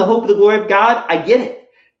 Exalting in the hope of the glory of God, I get it.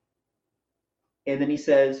 And then he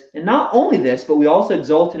says, and not only this, but we also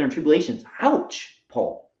exalt in our tribulations. Ouch,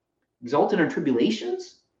 Paul. Exalt in our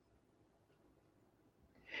tribulations?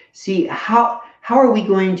 See, how are we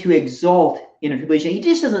going to exalt in our tribulation? He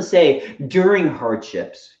just doesn't say during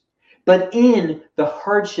hardships, but in the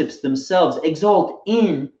hardships themselves. Exalt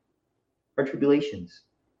in our tribulations.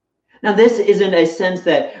 Now, this isn't a sense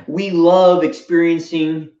that we love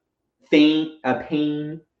experiencing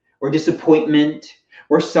pain or disappointment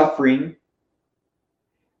or suffering.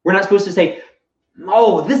 We're not supposed to say,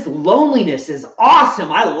 oh, this loneliness is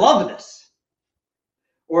awesome. I love this.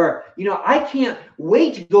 Or, I can't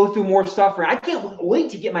wait to go through more suffering. I can't wait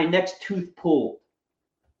to get my next tooth pulled.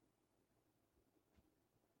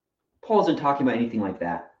 Paul isn't talking about anything like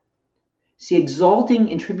that. See, exalting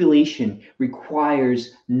in tribulation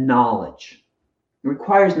requires knowledge. It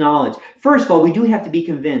requires knowledge. First of all, we do have to be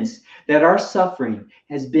convinced that our suffering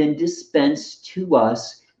has been dispensed to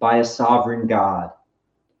us by a sovereign God.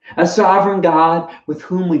 A sovereign God with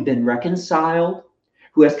whom we've been reconciled,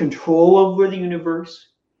 who has control over the universe,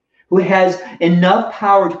 who has enough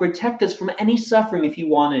power to protect us from any suffering if he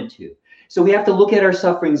wanted to. So we have to look at our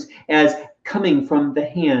sufferings as coming from the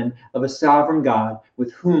hand of a sovereign God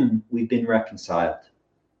with whom we've been reconciled.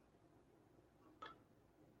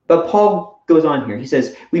 But Paul goes on here. He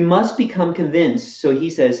says, we must become convinced. So he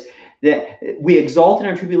says, that we exalt in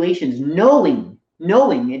our tribulations, knowing,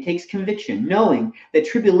 it takes conviction, knowing that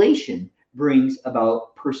tribulation brings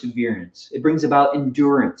about perseverance. It brings about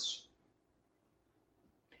endurance.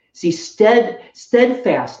 See,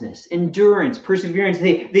 steadfastness, endurance, perseverance,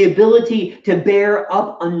 the ability to bear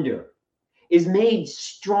up under is made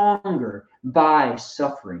stronger by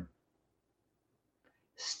suffering.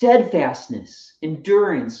 Steadfastness,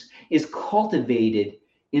 endurance is cultivated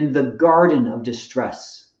in the garden of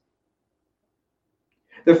distress.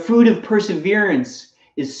 The fruit of perseverance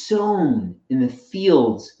is sown in the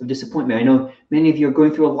fields of disappointment. I know many of you are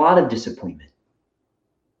going through a lot of disappointment.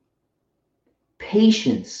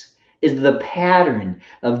 Patience is the pattern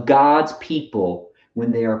of God's people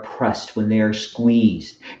when they are pressed, when they are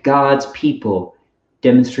squeezed. God's people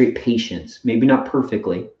demonstrate patience, maybe not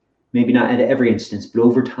perfectly, maybe not at every instance, but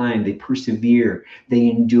over time they persevere, they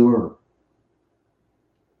endure.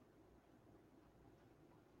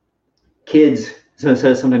 Kids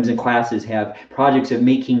sometimes in classes have projects of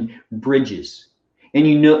making bridges. And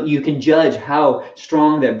you can judge how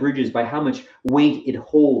strong that bridge is by how much weight it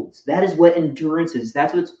holds. That is what endurance is.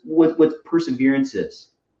 That's what perseverance is.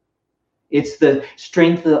 It's the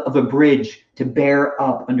strength of a bridge to bear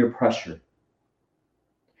up under pressure.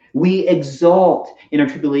 We exalt in our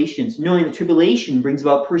tribulations, knowing that tribulation brings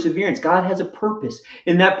about perseverance. God has a purpose,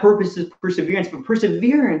 and that purpose is perseverance. But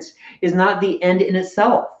perseverance is not the end in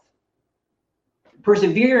itself.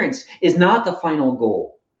 Perseverance is not the final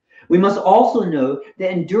goal. We must also know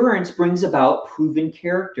that endurance brings about proven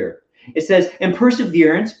character. It says, and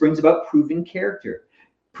perseverance brings about proven character.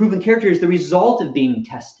 Proven character is the result of being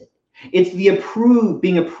tested. It's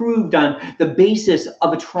being approved on the basis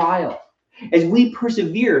of a trial. As we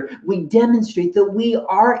persevere, we demonstrate that we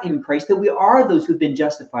are in Christ, that we are those who've been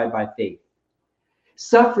justified by faith.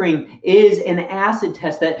 Suffering is an acid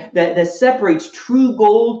test that separates true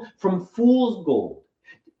gold from fool's gold.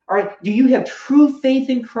 All right, do you have true faith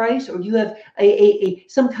in Christ, or do you have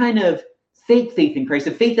some kind of fake faith in Christ,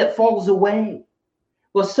 a faith that falls away?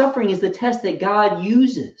 Well, suffering is the test that God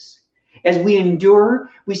uses. As we endure,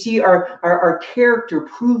 we see our character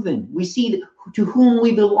proven. We see to whom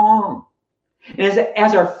we belong. And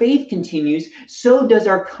as our faith continues, so does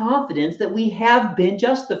our confidence that we have been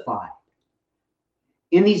justified.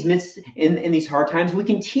 In these hard times, we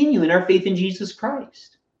continue in our faith in Jesus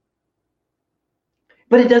Christ.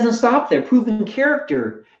 But it doesn't stop there. Proven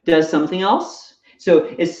character does something else.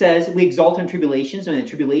 So it says we exalt in tribulations, and that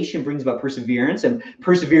tribulation brings about perseverance, and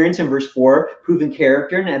perseverance in verse 4, proven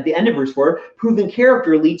character, and at the end of verse 4, proven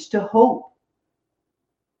character leads to hope.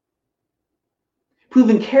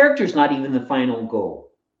 Proven character is not even the final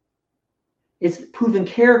goal. It's proven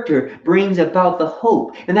character brings about the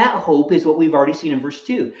hope, and that hope is what we've already seen in verse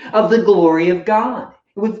 2 of the glory of God.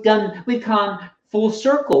 We've gone full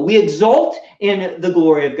circle. We exalt in the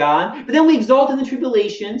glory of God, but then we exalt in the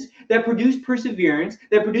tribulations that produce perseverance,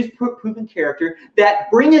 that produce proven character,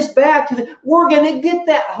 that bring us back to we're going to get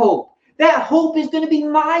that hope. That hope is going to be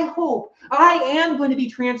my hope. I am going to be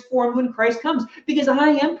transformed when Christ comes because I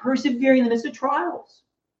am persevering in the midst of trials.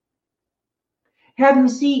 Having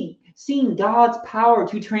seen God's power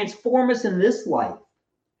to transform us in this life,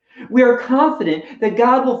 we are confident that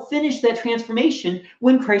God will finish that transformation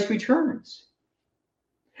when Christ returns.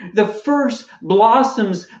 The first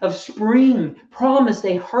blossoms of spring promise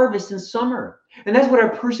a harvest in summer. And that's what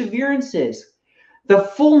our perseverance is. The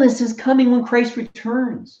fullness is coming when Christ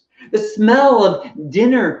returns. The smell of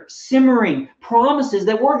dinner simmering promises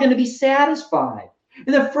that we're going to be satisfied.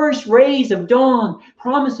 And the first rays of dawn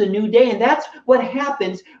promise a new day. And that's what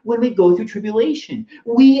happens when we go through tribulation.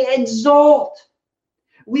 We exalt.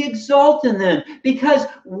 We exalt in them because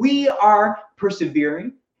we are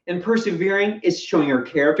persevering. And persevering is showing our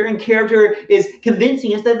character. And character is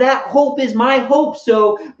convincing us that hope is my hope.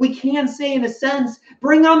 So we can say, in a sense,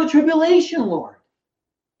 bring on the tribulation, Lord.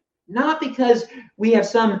 Not because we have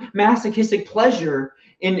some masochistic pleasure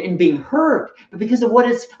in being hurt, but because of what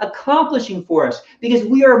it's accomplishing for us. Because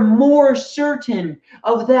we are more certain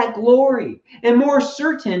of that glory and more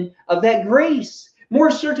certain of that grace, more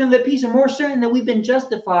certain of that peace, and more certain that we've been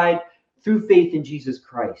justified through faith in Jesus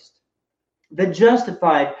Christ. The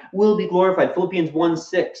justified will be glorified. Philippians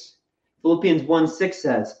 1:6. Philippians 1:6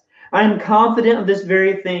 says, I am confident of this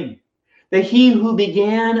very thing, that he who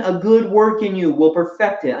began a good work in you will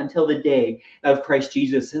perfect it until the day of Christ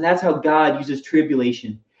Jesus. And that's how God uses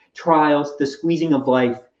tribulation, trials, the squeezing of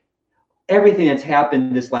life, everything that's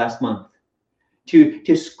happened this last month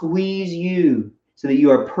to squeeze you so that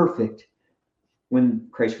you are perfect when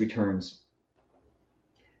Christ returns.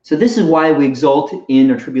 So this is why we exult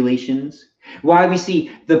in our tribulations, why we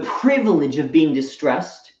see the privilege of being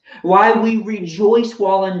distressed, why we rejoice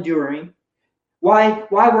while enduring, why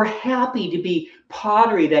we're happy to be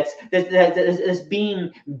pottery that's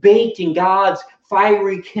being baked in God's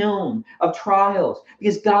fiery kiln of trials,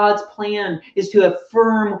 because God's plan is to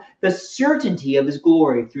affirm the certainty of his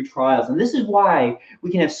glory through trials. And this is why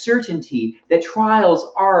we can have certainty that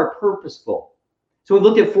trials are purposeful. So we've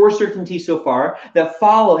looked at 4 certainties so far that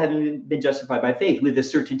follow having been justified by faith, with the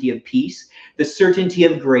certainty of peace, the certainty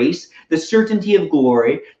of grace, the certainty of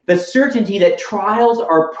glory, the certainty that trials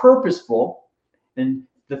are purposeful. And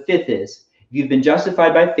the 5th is, if you've been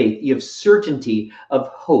justified by faith, you have certainty of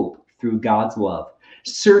hope through God's love.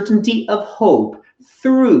 Certainty of hope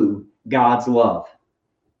through God's love.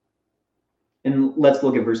 And let's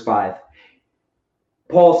look at verse 5.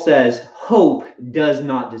 Paul says, hope does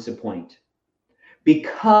not disappoint.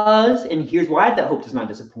 Because, and here's why that hope does not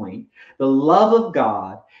disappoint, the love of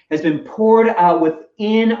God has been poured out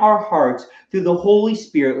within our hearts through the Holy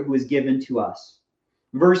Spirit who is given to us.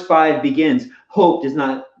 Verse 5 begins, hope does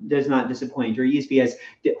not disappoint, or ESV has,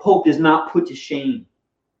 hope does not put to shame.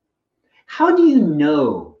 How do you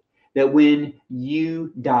know that when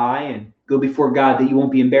you die and go before God that you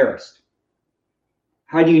won't be embarrassed?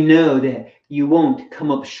 How do you know that you won't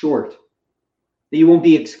come up short? That you won't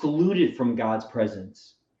be excluded from God's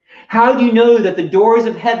presence? How do you know that the doors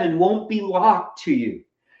of heaven won't be locked to you?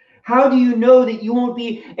 How do you know that you won't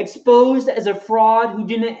be exposed as a fraud who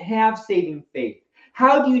didn't have saving faith?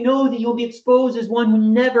 How do you know that you'll be exposed as one who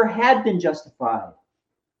never had been justified?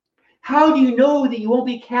 How do you know that you won't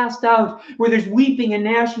be cast out where there's weeping and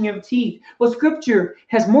gnashing of teeth? Well, Scripture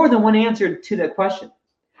has more than one answer to that question.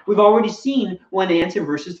 We've already seen one answer in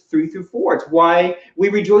verses 3 through 4. It's why we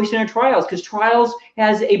rejoice in our trials, because trials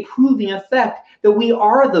has a proving effect that we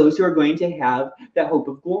are those who are going to have that hope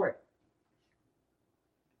of glory.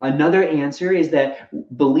 Another answer is that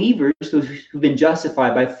believers, those who've been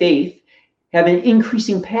justified by faith, have an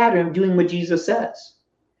increasing pattern of doing what Jesus says.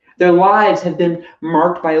 Their lives have been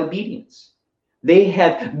marked by obedience. They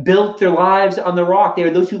have built their lives on the rock. They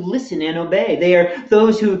are those who listen and obey. They are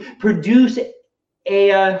those who produce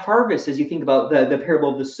a harvest, as you think about the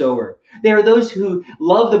parable of the sower. They are those who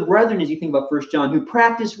love the brethren, as you think about 1 John, who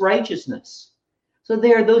practice righteousness. So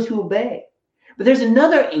they are those who obey. But there's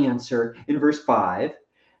another answer in verse 5,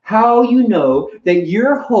 how you know that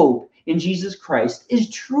your hope in Jesus Christ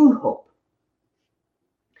is true hope.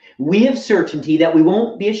 We have certainty that we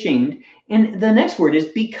won't be ashamed. And the next word is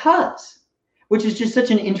because, which is just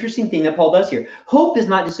such an interesting thing that Paul does here. Hope does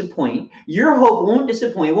not disappoint. Your hope won't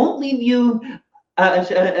disappoint. It won't leave you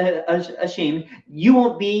ashamed. You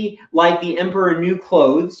won't be like the emperor in new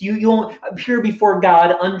clothes. You won't appear before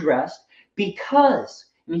God undressed, because,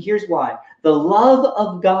 and here's why, the love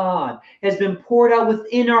of God has been poured out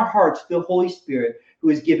within our hearts through the Holy Spirit who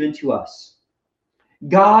is given to us.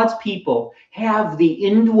 God's people have the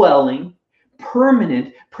indwelling,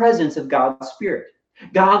 permanent presence of God's Spirit.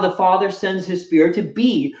 God the Father sends his Spirit to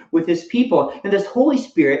be with his people. And this Holy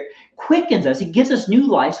Spirit quickens us. He gives us new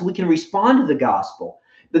life so we can respond to the gospel.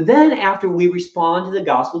 But then after we respond to the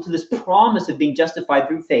gospel, to this promise of being justified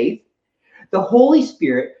through faith, the Holy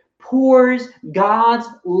Spirit pours God's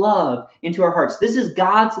love into our hearts. This is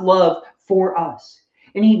God's love for us.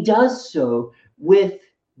 And he does so with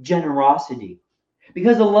generosity.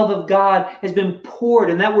 Because the love of God has been poured,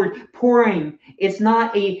 and that word pouring, it's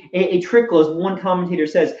not a trickle, as one commentator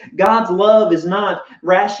says. God's love is not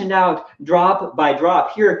rationed out drop by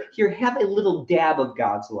drop. Here, have a little dab of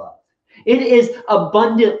God's love. It is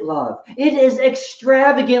abundant love. It is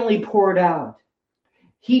extravagantly poured out.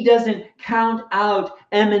 He doesn't count out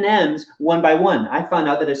M&Ms one by one. I found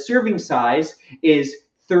out that a serving size is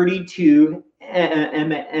 32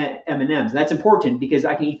 M&Ms. That's important because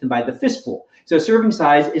I can eat them by the fistful. So serving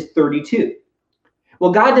size is 32.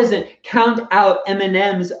 Well, God doesn't count out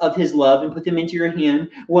M&Ms of his love and put them into your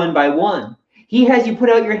hand one by one. He has you put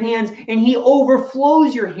out your hands and he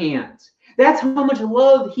overflows your hands. That's how much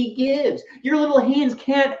love he gives. Your little hands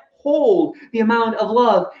can't hold the amount of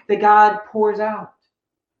love that God pours out.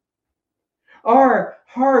 Our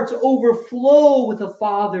hearts overflow with the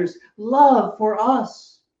Father's love for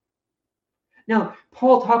us. Now,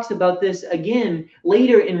 Paul talks about this again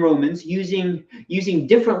later in Romans using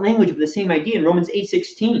different language but the same idea in Romans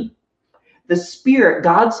 8:16. The Spirit,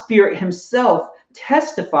 God's Spirit himself,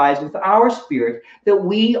 testifies with our spirit that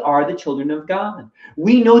we are the children of God.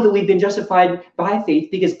 We know that we've been justified by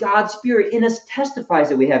faith because God's Spirit in us testifies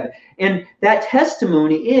that we have it. And that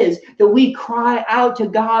testimony is that we cry out to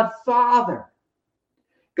God, Father.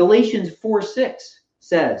 Galatians 4:6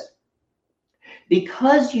 says,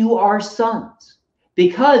 because you are sons,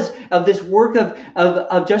 because of this work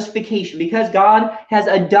of justification, because God has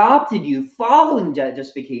adopted you following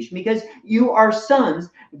justification, because you are sons,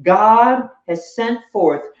 God has sent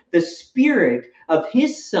forth the Spirit of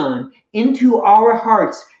his Son into our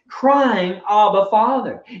hearts, crying, Abba,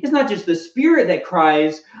 Father. It's not just the Spirit that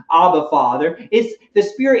cries, Abba, Father. It's the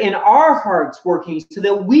Spirit in our hearts working so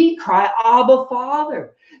that we cry, Abba,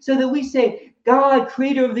 Father. So that we say, God,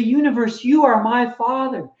 creator of the universe, you are my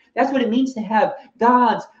Father. That's what it means to have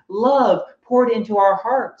God's love poured into our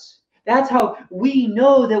hearts. That's how we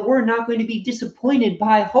know that we're not going to be disappointed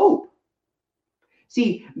by hope.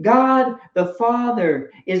 See, God the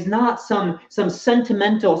Father is not some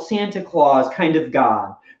sentimental Santa Claus kind of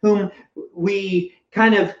God, whom we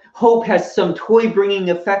kind of hope has some toy-bringing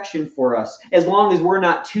affection for us, as long as we're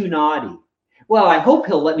not too naughty. Well, I hope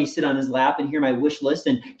he'll let me sit on his lap and hear my wish list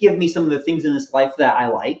and give me some of the things in this life that I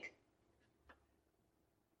like.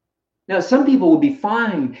 Now, some people will be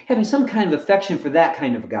fine having some kind of affection for that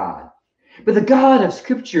kind of God. But the God of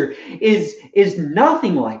Scripture is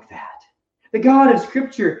nothing like that. The God of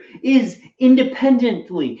Scripture is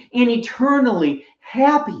independently and eternally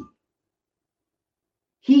happy.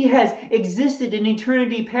 He has existed in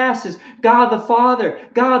eternity past as God the Father,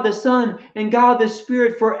 God the Son, and God the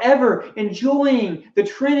Spirit, forever enjoying the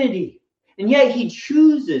Trinity. And yet he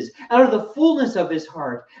chooses, out of the fullness of his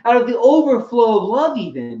heart, out of the overflow of love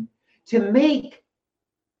even, to make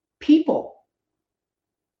people.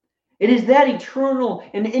 It is that eternal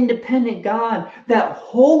and independent God, that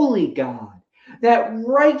holy God, that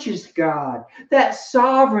righteous God, that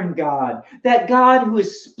sovereign God, that God who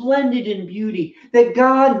is splendid in beauty, that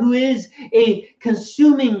God who is a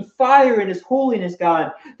consuming fire in his holiness,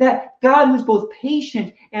 God, that God who is both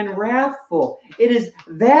patient and wrathful. It is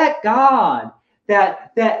that God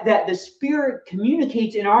that the Spirit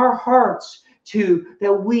communicates in our hearts to,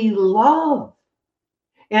 that we love,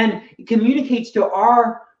 and communicates to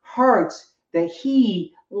our hearts that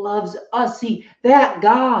he loves us. See, that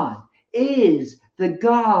God is the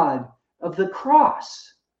God of the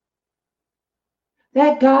cross.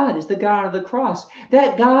 That God is the God of the cross.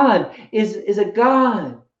 That God is a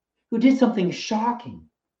God who did something shocking.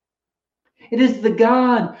 It is the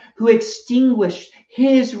God who extinguished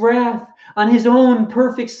his wrath on his own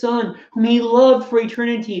perfect Son, whom he loved for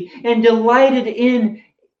eternity and delighted in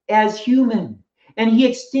as human. And he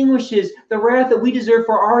extinguishes the wrath that we deserve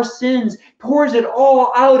for our sins, pours it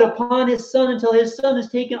all out upon his Son until his Son has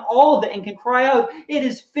taken all of it and can cry out, "It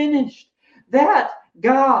is finished." That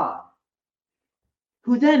God,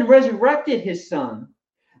 who then resurrected his Son,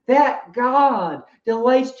 that God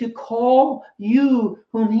delights to call you,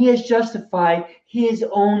 whom he has justified, his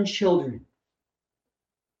own children.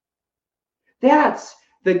 That's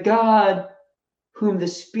the God whom the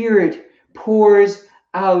Spirit pours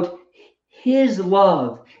out his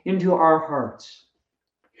love into our hearts.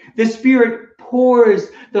 The Spirit pours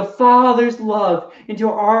the Father's love into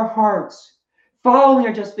our hearts, following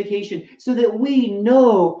our justification, so that we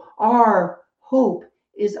know our hope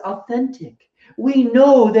is authentic. We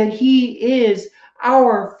know that he is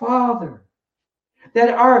our Father, that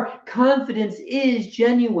our confidence is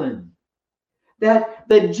genuine, that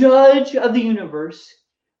the judge of the universe,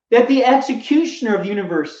 that the executioner of the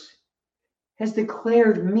universe has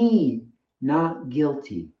declared me not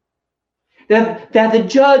guilty. That the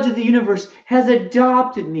judge of the universe has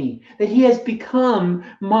adopted me, that he has become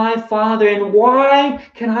my Father. And why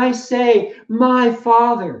can I say my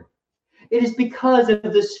Father? It is because of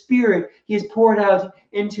the Spirit he has poured out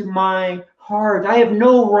into my heart. I have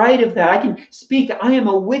no right of that. I can speak, I am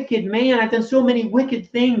a wicked man. I've done so many wicked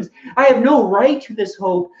things. I have no right to this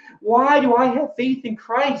hope. Why do I have faith in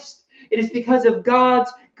Christ? It is because of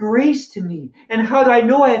God's grace to me. And how do I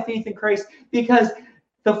know I have faith in Christ? Because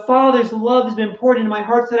the Father's love has been poured into my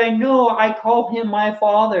heart, so that I know I call him my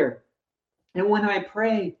Father. And when I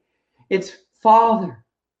pray, it's Father.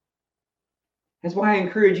 That's why I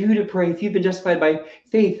encourage you to pray. If you've been justified by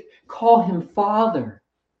faith, call him Father.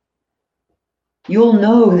 You'll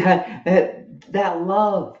know that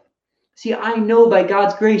love. See, I know by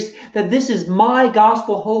God's grace that this is my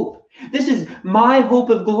gospel hope. This is my hope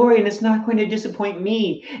of glory, and it's not going to disappoint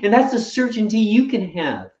me. And that's the certainty you can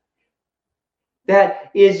have. That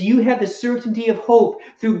is, you have the certainty of hope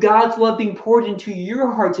through God's love being poured into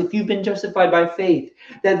your hearts if you've been justified by faith.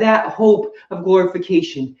 That hope of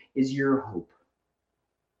glorification is your hope.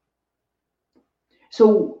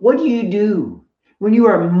 So what do you do when you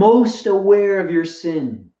are most aware of your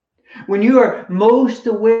sin? When you are most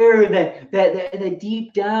aware that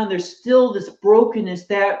deep down there's still this brokenness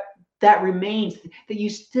that remains, that you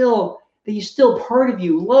still part of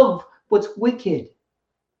you love what's wicked.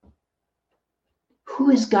 who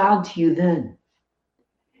is God to you then?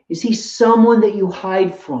 Is he someone that you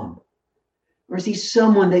hide from? Or is he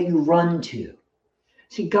someone that you run to?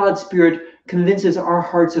 See, God's Spirit convinces our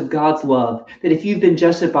hearts of God's love, that if you've been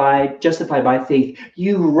justified by faith,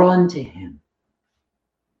 you run to him.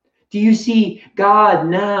 Do you see God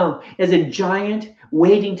now as a giant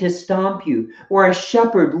waiting to stomp you, or a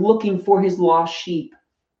shepherd looking for his lost sheep?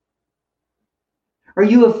 Are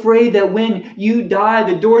you afraid that when you die,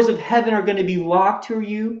 the doors of heaven are going to be locked to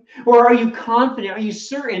you? Or are you confident, are you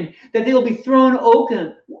certain that they will be thrown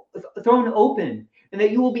open, and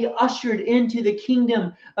that you will be ushered into the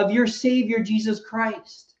kingdom of your Savior, Jesus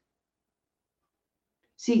Christ?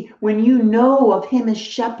 See, when you know of him as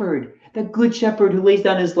shepherd, the good shepherd who lays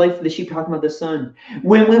down his life for the sheep, talking about the Son,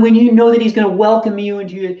 when you know that he's going to welcome you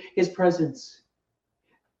into his presence,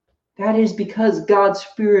 that is because God's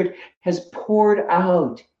Spirit has poured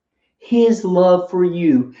out his love for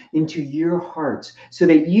you into your hearts, so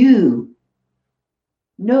that you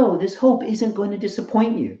know this hope isn't going to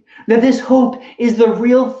disappoint you, that this hope is the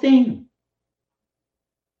real thing.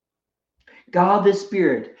 God the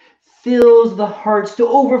Spirit fills the hearts to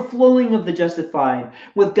overflowing of the justified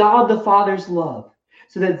with God the Father's love,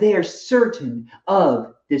 so that they are certain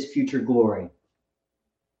of this future glory.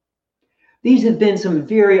 These have been some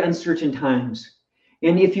very uncertain times.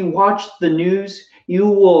 And if you watch the news, you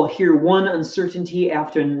will hear one uncertainty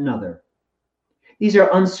after another. These are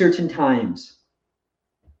uncertain times.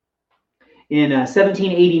 In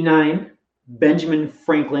 1789, Benjamin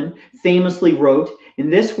Franklin famously wrote, "In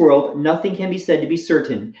this world, nothing can be said to be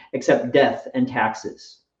certain except death and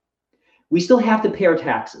taxes." We still have to pay our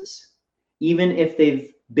taxes, even if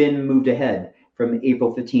they've been moved ahead from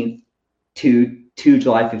April 15th to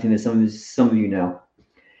July 15th, as some of you know.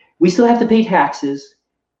 We still have to pay taxes.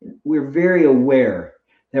 We're very aware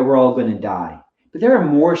that we're all going to die. But there are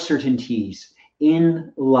more certainties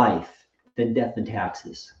in life than death and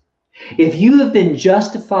taxes. If you have been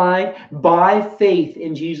justified by faith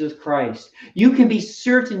in Jesus Christ, you can be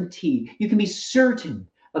certain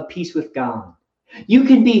of peace with God. You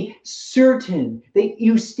can be certain that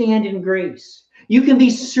you stand in grace. You can be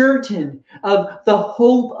certain of the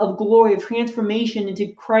hope of glory, of transformation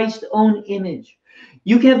into Christ's own image.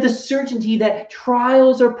 You can have the certainty that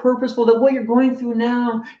trials are purposeful, that what you're going through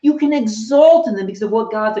now, you can exult in them because of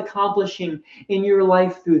what God's accomplishing in your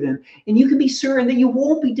life through them. And you can be certain that you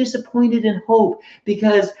won't be disappointed in hope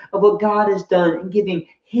because of what God has done in giving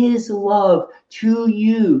his love to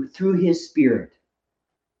you through his Spirit.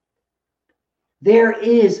 There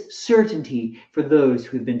is certainty for those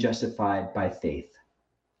who have been justified by faith.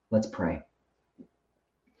 Let's pray.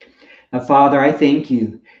 Now, Father, I thank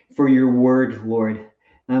you for your word, Lord.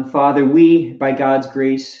 Father, we, by God's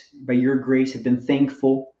grace, by your grace, have been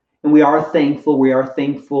thankful. And we are thankful. We are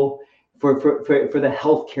thankful for the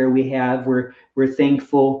health care we have. We're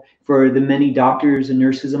thankful for the many doctors and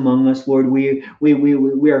nurses among us, Lord. We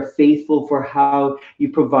are faithful for how you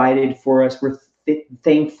provided for us. We're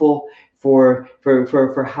thankful for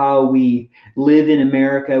how we live in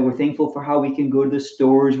America. We're thankful for how we can go to the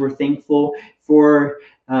stores. We're thankful for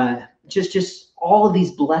just all of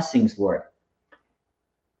these blessings, Lord.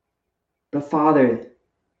 But Father,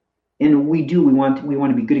 and we want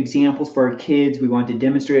to be good examples for our kids. We want to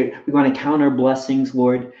demonstrate. We want to count our blessings,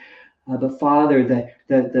 Lord. But Father,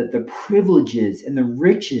 the privileges and the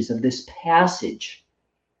riches of this passage,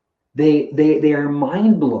 they are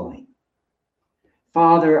mind blowing.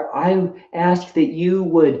 Father, I ask that you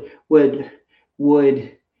would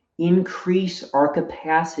increase our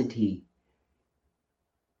capacity,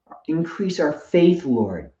 increase our faith,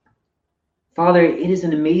 Lord. Father, it is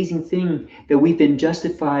an amazing thing that we've been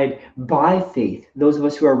justified by faith, those of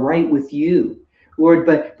us who are right with you, Lord,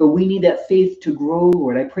 but we need that faith to grow,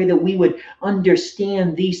 Lord. I pray that we would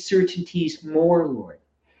understand these certainties more, Lord.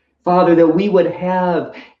 Father, that we would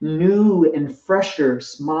have new and fresher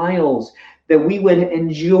smiles, that we would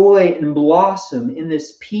enjoy and blossom in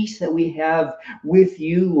this peace that we have with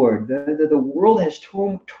you, Lord. The world has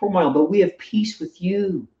turmoil, but we have peace with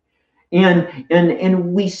you.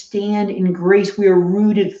 And we stand in grace. We are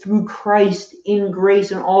rooted through Christ in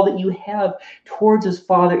grace, and all that you have towards us,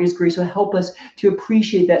 Father, is grace. So help us to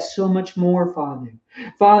appreciate that so much more, Father.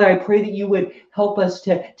 Father, I pray that you would help us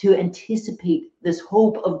to anticipate this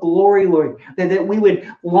hope of glory, Lord, that we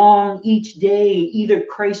would long each day, either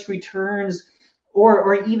Christ returns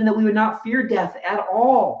or even that we would not fear death at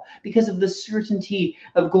all because of the certainty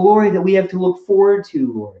of glory that we have to look forward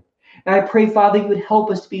to, Lord. And I pray, Father, you would help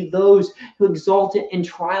us to be those who exalt it in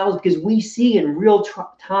trials, because we see in real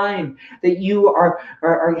time that you are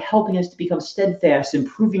helping us to become steadfast,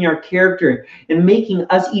 improving our character, and making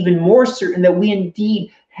us even more certain that we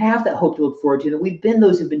indeed have that hope to look forward to, that we've been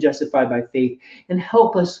those who've been justified by faith. And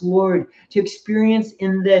help us, Lord, to experience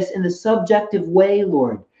in the subjective way,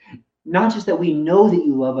 Lord, not just that we know that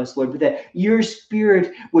you love us, Lord, but that your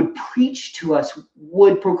Spirit would preach to us,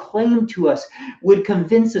 would proclaim to us, would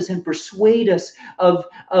convince us and persuade us of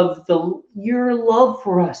your love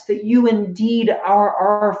for us, that you indeed are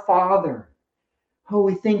our Father. Oh,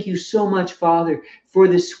 we thank you so much, Father, for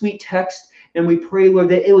this sweet text. And we pray, Lord,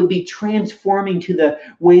 that it would be transforming to the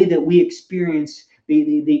way that we experience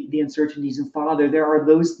the uncertainties. And Father, there are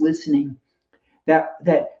those listening that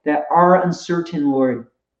are uncertain, Lord.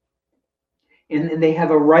 And they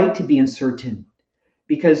have a right to be uncertain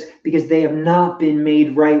because they have not been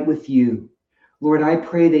made right with you. Lord, I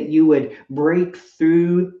pray that you would break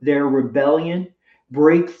through their rebellion,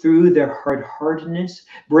 break through their hard-heartedness,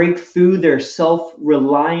 break through their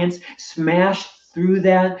self-reliance, smash through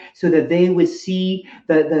that so that they would see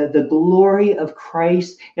the glory of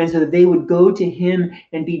Christ, and so that they would go to him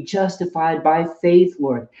and be justified by faith,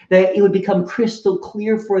 Lord. That it would become crystal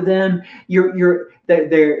clear for them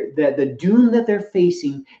the doom that they're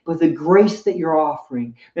facing, but the grace that you're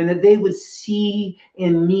offering, and that they would see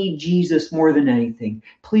and need Jesus more than anything.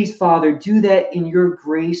 Please, Father, do that in your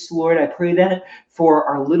grace, Lord. I pray that for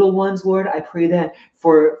our little ones, Lord. I pray that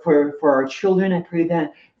for our children. I pray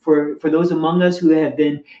that for those among us who have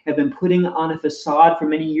been putting on a facade for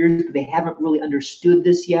many years, but they haven't really understood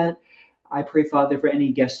this yet. I pray, Father, for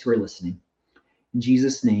any guests who are listening. In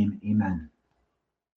Jesus' name, amen.